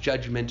God's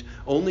judgment,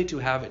 only to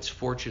have its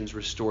fortunes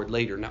restored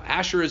later. Now,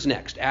 Asher is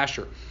next.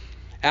 Asher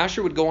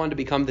would go on to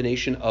become the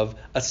nation of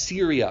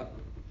Assyria.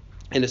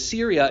 And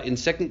Assyria, in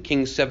 2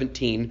 Kings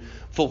 17,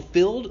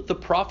 fulfilled the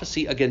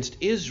prophecy against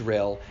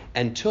Israel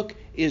and took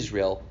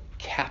Israel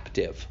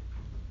captive.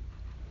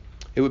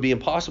 It would be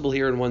impossible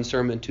here in one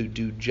sermon to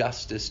do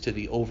justice to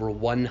the over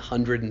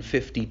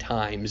 150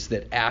 times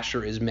that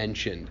Asher is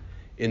mentioned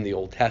in the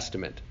Old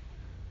Testament.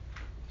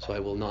 So I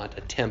will not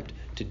attempt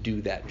to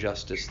do that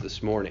justice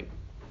this morning.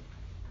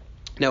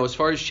 Now, as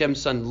far as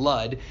Shem's son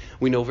Lud,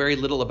 we know very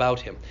little about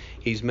him.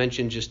 He's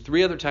mentioned just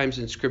 3 other times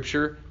in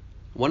Scripture.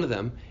 One of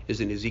them is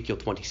in Ezekiel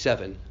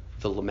 27,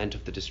 the lament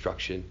of the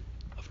destruction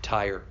of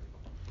Tyre.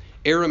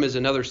 Aram is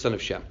another son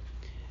of Shem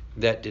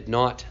that did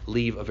not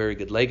leave a very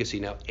good legacy.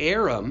 Now,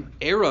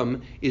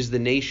 Aram is the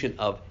nation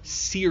of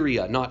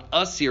Syria, not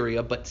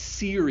Assyria, but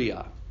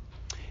Syria.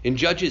 In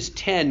Judges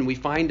 10, we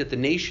find that the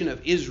nation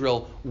of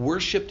Israel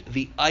worshipped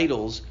the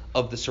idols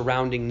of the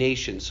surrounding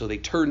nations, so they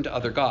turned to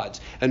other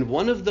gods. And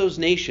one of those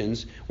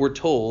nations, we're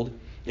told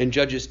in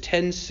Judges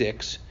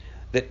 10:6,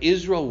 that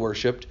Israel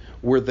worshipped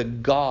were the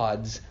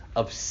gods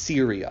of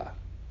Syria.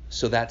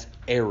 So that's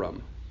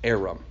Aram.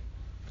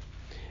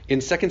 In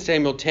 2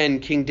 Samuel 10,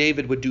 King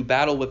David would do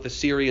battle with the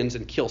Syrians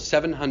and kill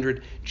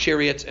 700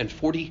 chariots and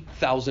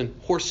 40,000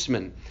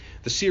 horsemen.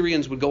 The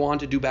Syrians would go on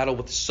to do battle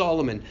with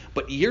Solomon.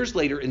 But years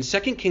later, in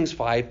 2 Kings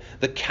 5,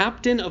 the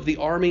captain of the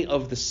army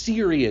of the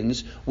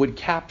Syrians would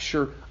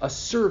capture a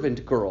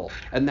servant girl.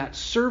 And that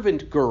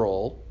servant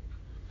girl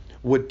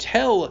would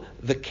tell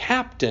the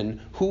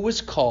captain, who was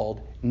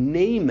called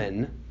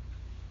Naaman,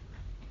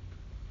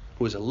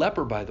 who was a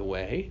leper, by the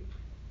way,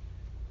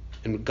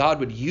 and God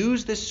would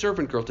use this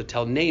servant girl to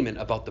tell Naaman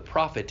about the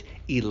prophet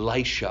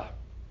Elisha.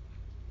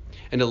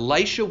 And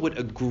Elisha would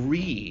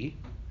agree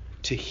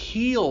to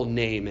heal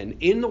Naaman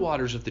in the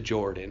waters of the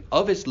Jordan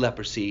of his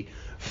leprosy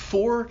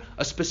for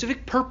a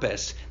specific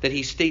purpose that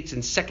he states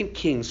in 2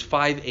 Kings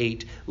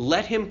 5:8,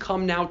 "Let him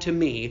come now to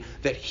me,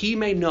 that he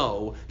may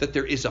know that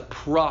there is a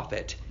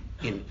prophet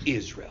in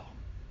Israel."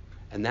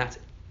 And that's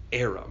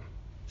Aram,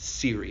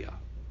 Syria.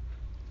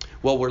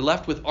 Well, we're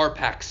left with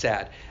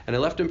Arphaxad, and I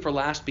left him for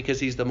last because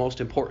he's the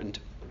most important.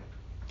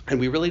 And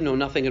we really know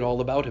nothing at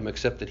all about him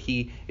except that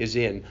he is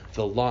in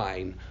the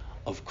line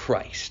of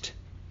Christ.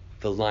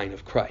 The line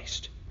of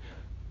Christ.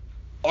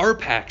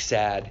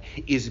 Arphaxad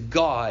is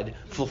God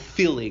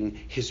fulfilling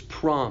his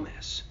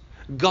promise.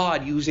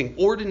 God using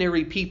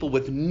ordinary people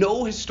with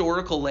no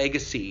historical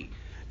legacy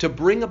to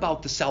bring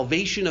about the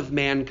salvation of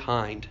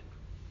mankind,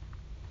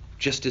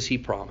 just as he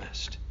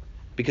promised.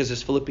 Because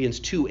as Philippians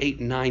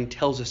 2:8-9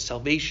 tells us,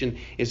 salvation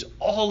is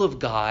all of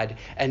God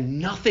and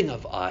nothing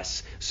of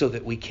us, so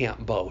that we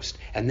can't boast.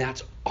 And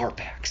that's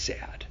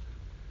Arphaxad.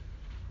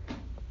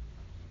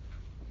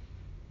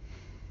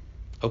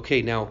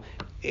 Okay, now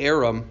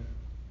Aram,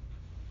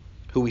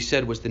 who we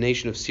said was the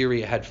nation of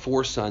Syria, had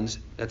 4 sons.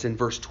 That's in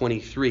verse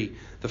 23.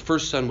 The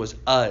first son was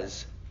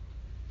Uz.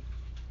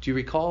 Do you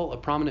recall a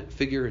prominent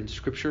figure in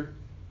Scripture,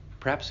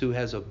 perhaps who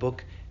has a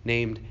book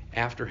named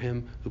after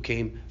him, who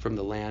came from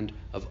the land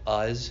of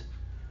Uz?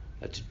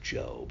 That's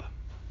Job.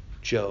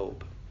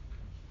 Job.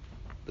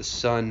 The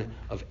son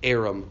of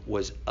Aram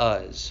was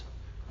Uz.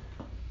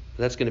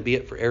 That's going to be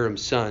it for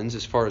Aram's sons.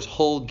 As far as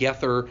Hul,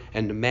 Gether,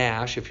 and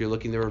Mash, if you're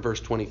looking there in verse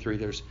 23,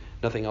 there's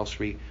nothing else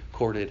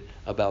recorded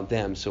about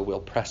them, so we'll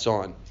press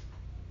on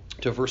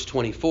to verse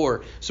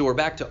 24. So we're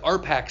back to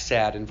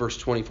Arphaxad in verse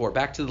 24,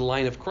 back to the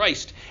line of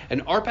Christ.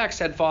 And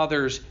Arphaxad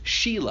fathers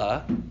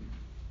Shelah,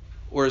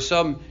 or as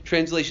some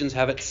translations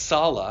have it,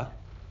 Salah.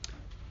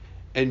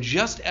 And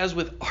just as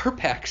with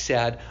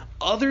Arphaxad,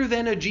 other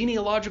than a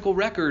genealogical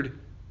record,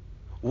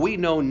 we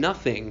know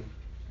nothing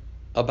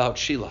about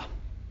Shelah,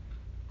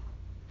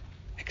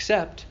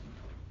 except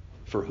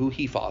for who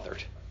he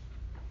fathered.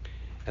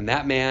 And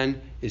that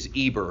man is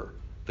Eber,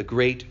 the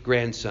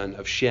great-grandson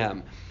of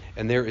Shem.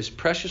 And there is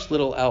precious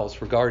little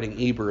else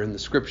regarding Eber in the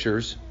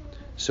Scriptures,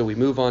 so we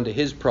move on to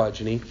his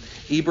progeny.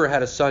 Eber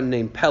had a son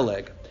named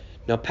Peleg.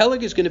 Now,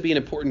 Peleg is going to be an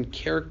important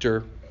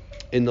character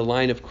in the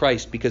line of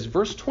Christ, because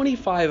verse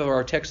 25 of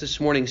our text this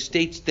morning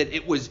states that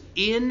it was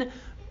in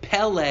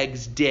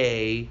Peleg's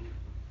day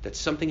that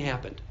something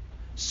happened.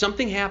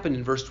 Something happened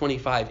in verse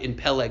 25 in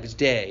Peleg's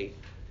day.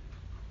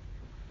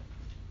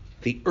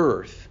 The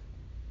earth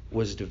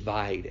was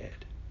divided.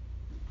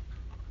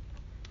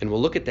 And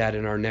we'll look at that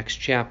in our next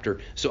chapter.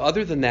 So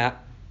other than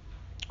that,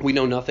 we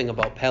know nothing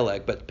about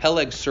Peleg, but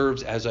Peleg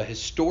serves as a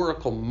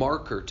historical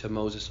marker to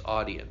Moses'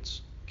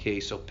 audience. Okay,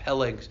 so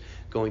Peleg's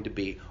going to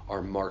be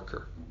our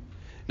marker.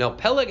 Now,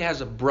 Peleg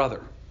has a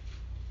brother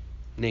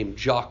named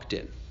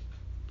Joktan.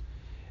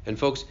 And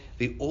folks,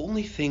 the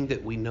only thing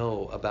that we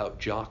know about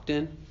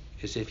Joktan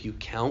is if you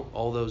count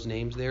all those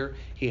names there,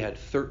 he had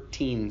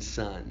 13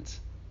 sons.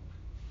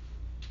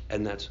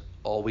 And that's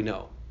all we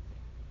know.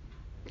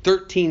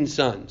 13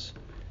 sons.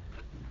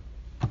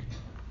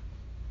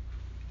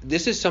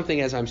 This is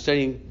something, as I'm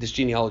studying this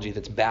genealogy,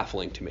 that's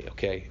baffling to me,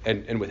 okay?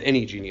 And with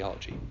any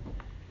genealogy.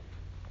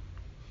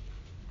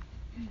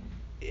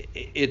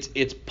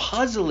 It's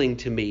puzzling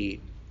to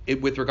me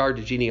with regard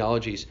to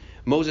genealogies.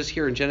 Moses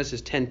here in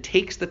Genesis 10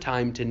 takes the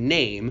time to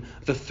name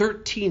the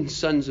 13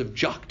 sons of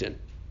Joktan.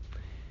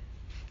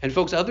 And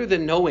folks, other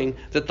than knowing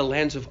that the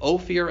lands of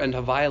Ophir and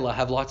Havilah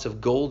have lots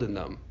of gold in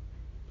them,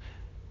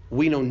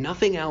 we know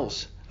nothing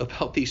else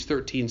about these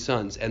 13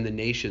 sons and the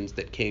nations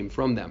that came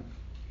from them.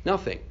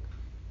 Nothing.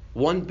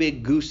 One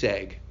big goose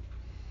egg.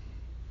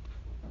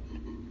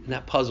 And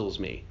that puzzles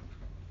me.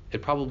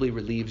 It probably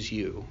relieves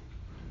you,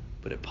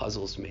 but it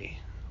puzzles me.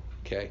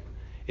 Okay?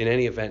 In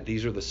any event,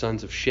 these are the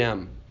sons of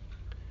Shem.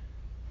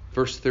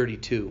 Verse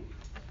 32.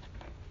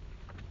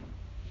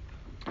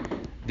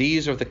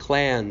 These are the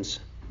clans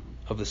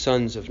of the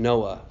sons of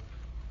Noah,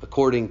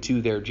 according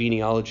to their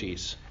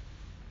genealogies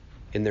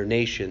in their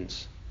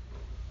nations.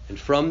 And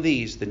from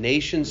these the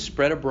nations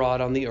spread abroad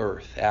on the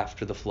earth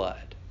after the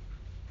flood.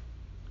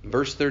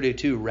 Verse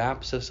 32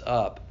 wraps us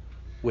up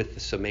with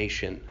the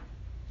summation.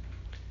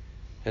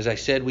 As I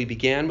said, we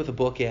began with a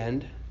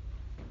bookend,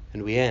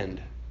 and we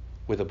end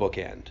with a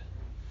bookend.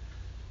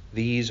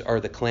 These are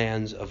the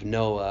clans of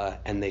Noah,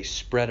 and they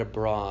spread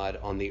abroad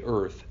on the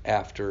earth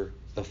after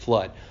the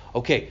flood.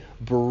 Okay,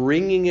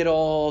 bringing it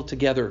all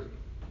together.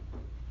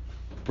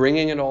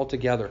 Bringing it all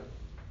together.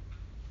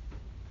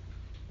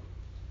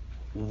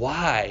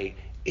 Why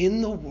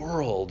in the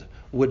world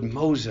would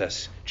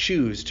Moses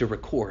choose to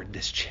record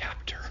this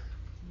chapter?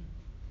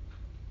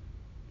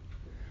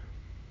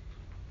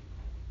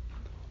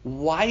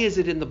 Why is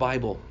it in the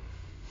Bible?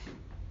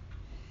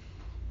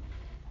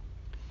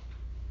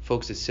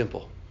 Folks, it's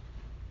simple.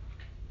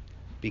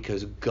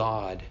 Because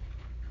God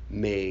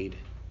made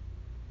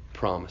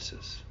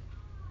promises.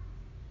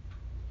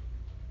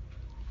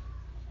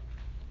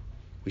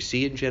 We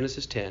see in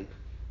Genesis 10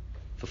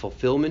 the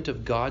fulfillment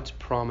of God's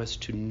promise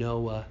to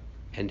Noah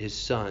and his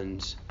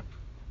sons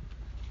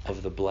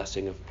of the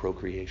blessing of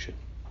procreation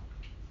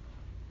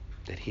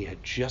that he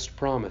had just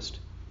promised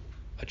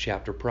a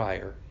chapter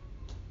prior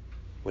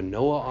when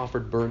Noah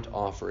offered burnt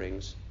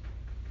offerings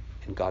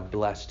and God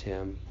blessed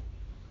him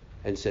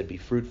and said, "Be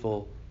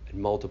fruitful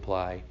and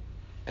multiply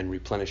and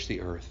replenish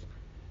the earth."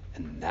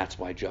 And that's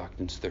why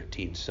Joktan's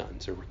 13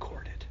 sons are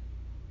recorded.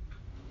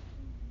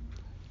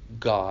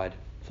 God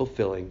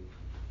fulfilling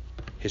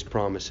his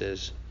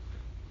promises.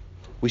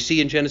 We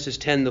see in Genesis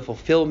 10 the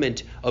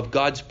fulfillment of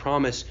God's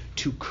promise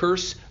to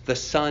curse the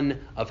son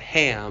of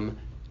Ham,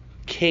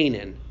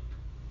 Canaan.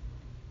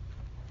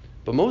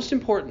 But most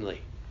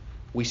importantly,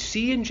 we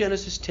see in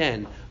Genesis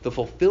 10 the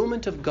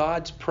fulfillment of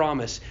God's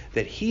promise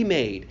that he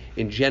made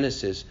in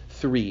Genesis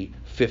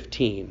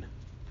 3:15.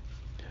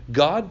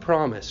 God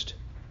promised,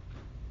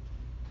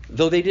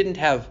 though they didn't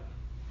have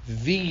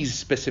these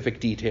specific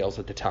details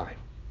at the time,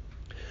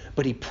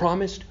 but he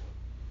promised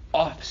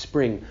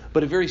offspring,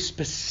 but a very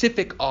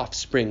specific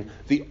offspring,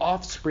 the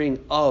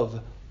offspring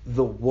of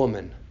the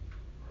woman.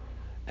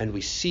 And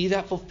we see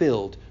that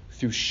fulfilled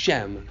through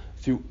Shem,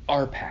 through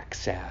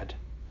Arphaxad,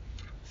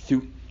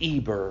 through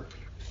Eber,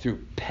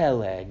 through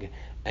Peleg,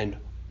 and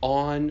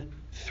on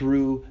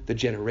through the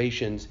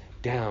generations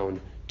down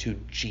to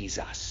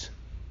Jesus.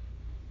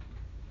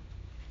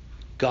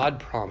 God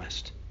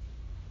promised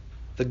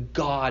the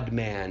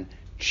God-man,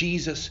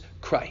 Jesus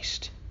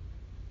Christ,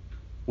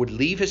 would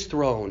leave his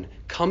throne,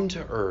 come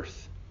to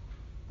earth,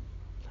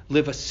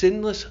 live a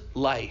sinless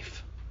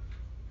life,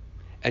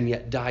 and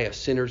yet die a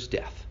sinner's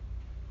death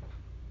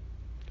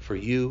for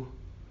you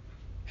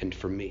and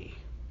for me.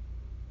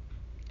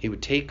 He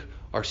would take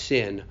our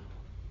sin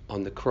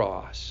on the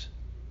cross,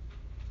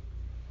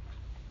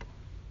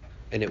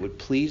 and it would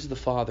please the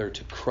Father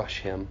to crush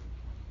him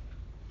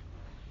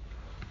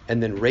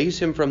and then raise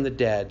him from the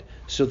dead,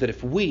 so that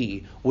if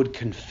we would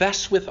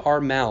confess with our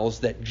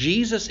mouths that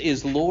Jesus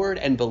is Lord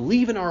and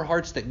believe in our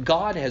hearts that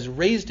God has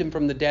raised him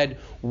from the dead,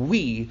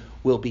 we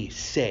will be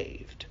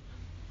saved,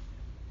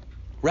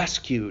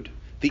 rescued,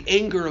 the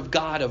anger of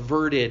God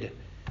averted,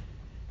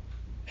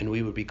 and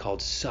we would be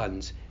called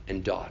sons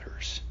and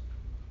daughters.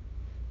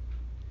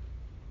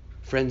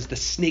 Friends, the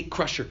snake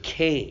crusher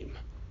came.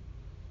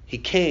 He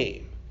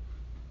came.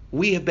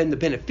 We have been the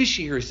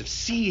beneficiaries of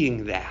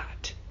seeing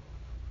that.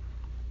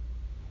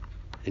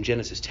 And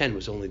Genesis 10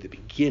 was only the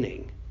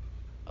beginning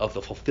of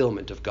the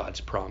fulfillment of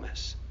God's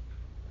promise.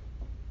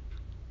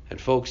 And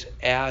folks,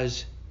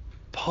 as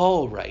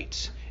Paul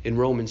writes in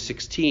Romans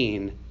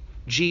 16,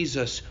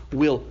 Jesus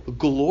will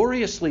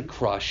gloriously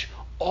crush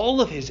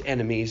all of his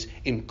enemies,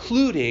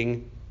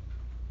 including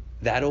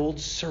that old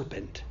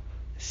serpent,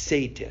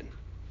 Satan,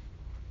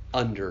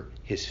 under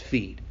his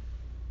feet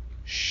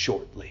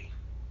shortly.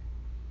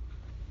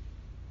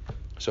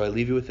 So I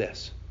leave you with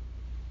this.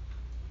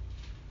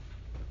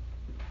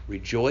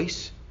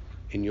 Rejoice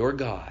in your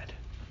God,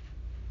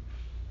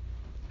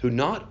 who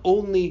not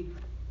only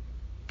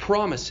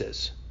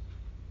promises,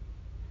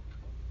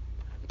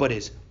 but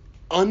is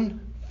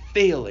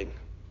unfailing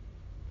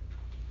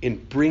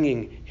in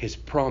bringing his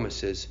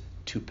promises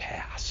to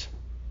pass.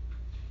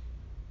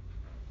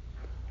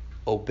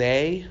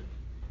 Obey,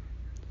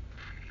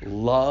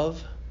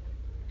 love,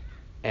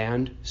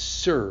 and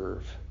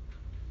serve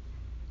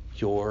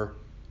your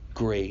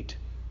great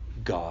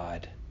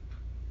God,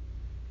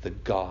 the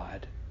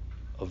God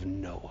of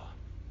Noah.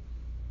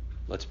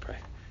 Let's pray.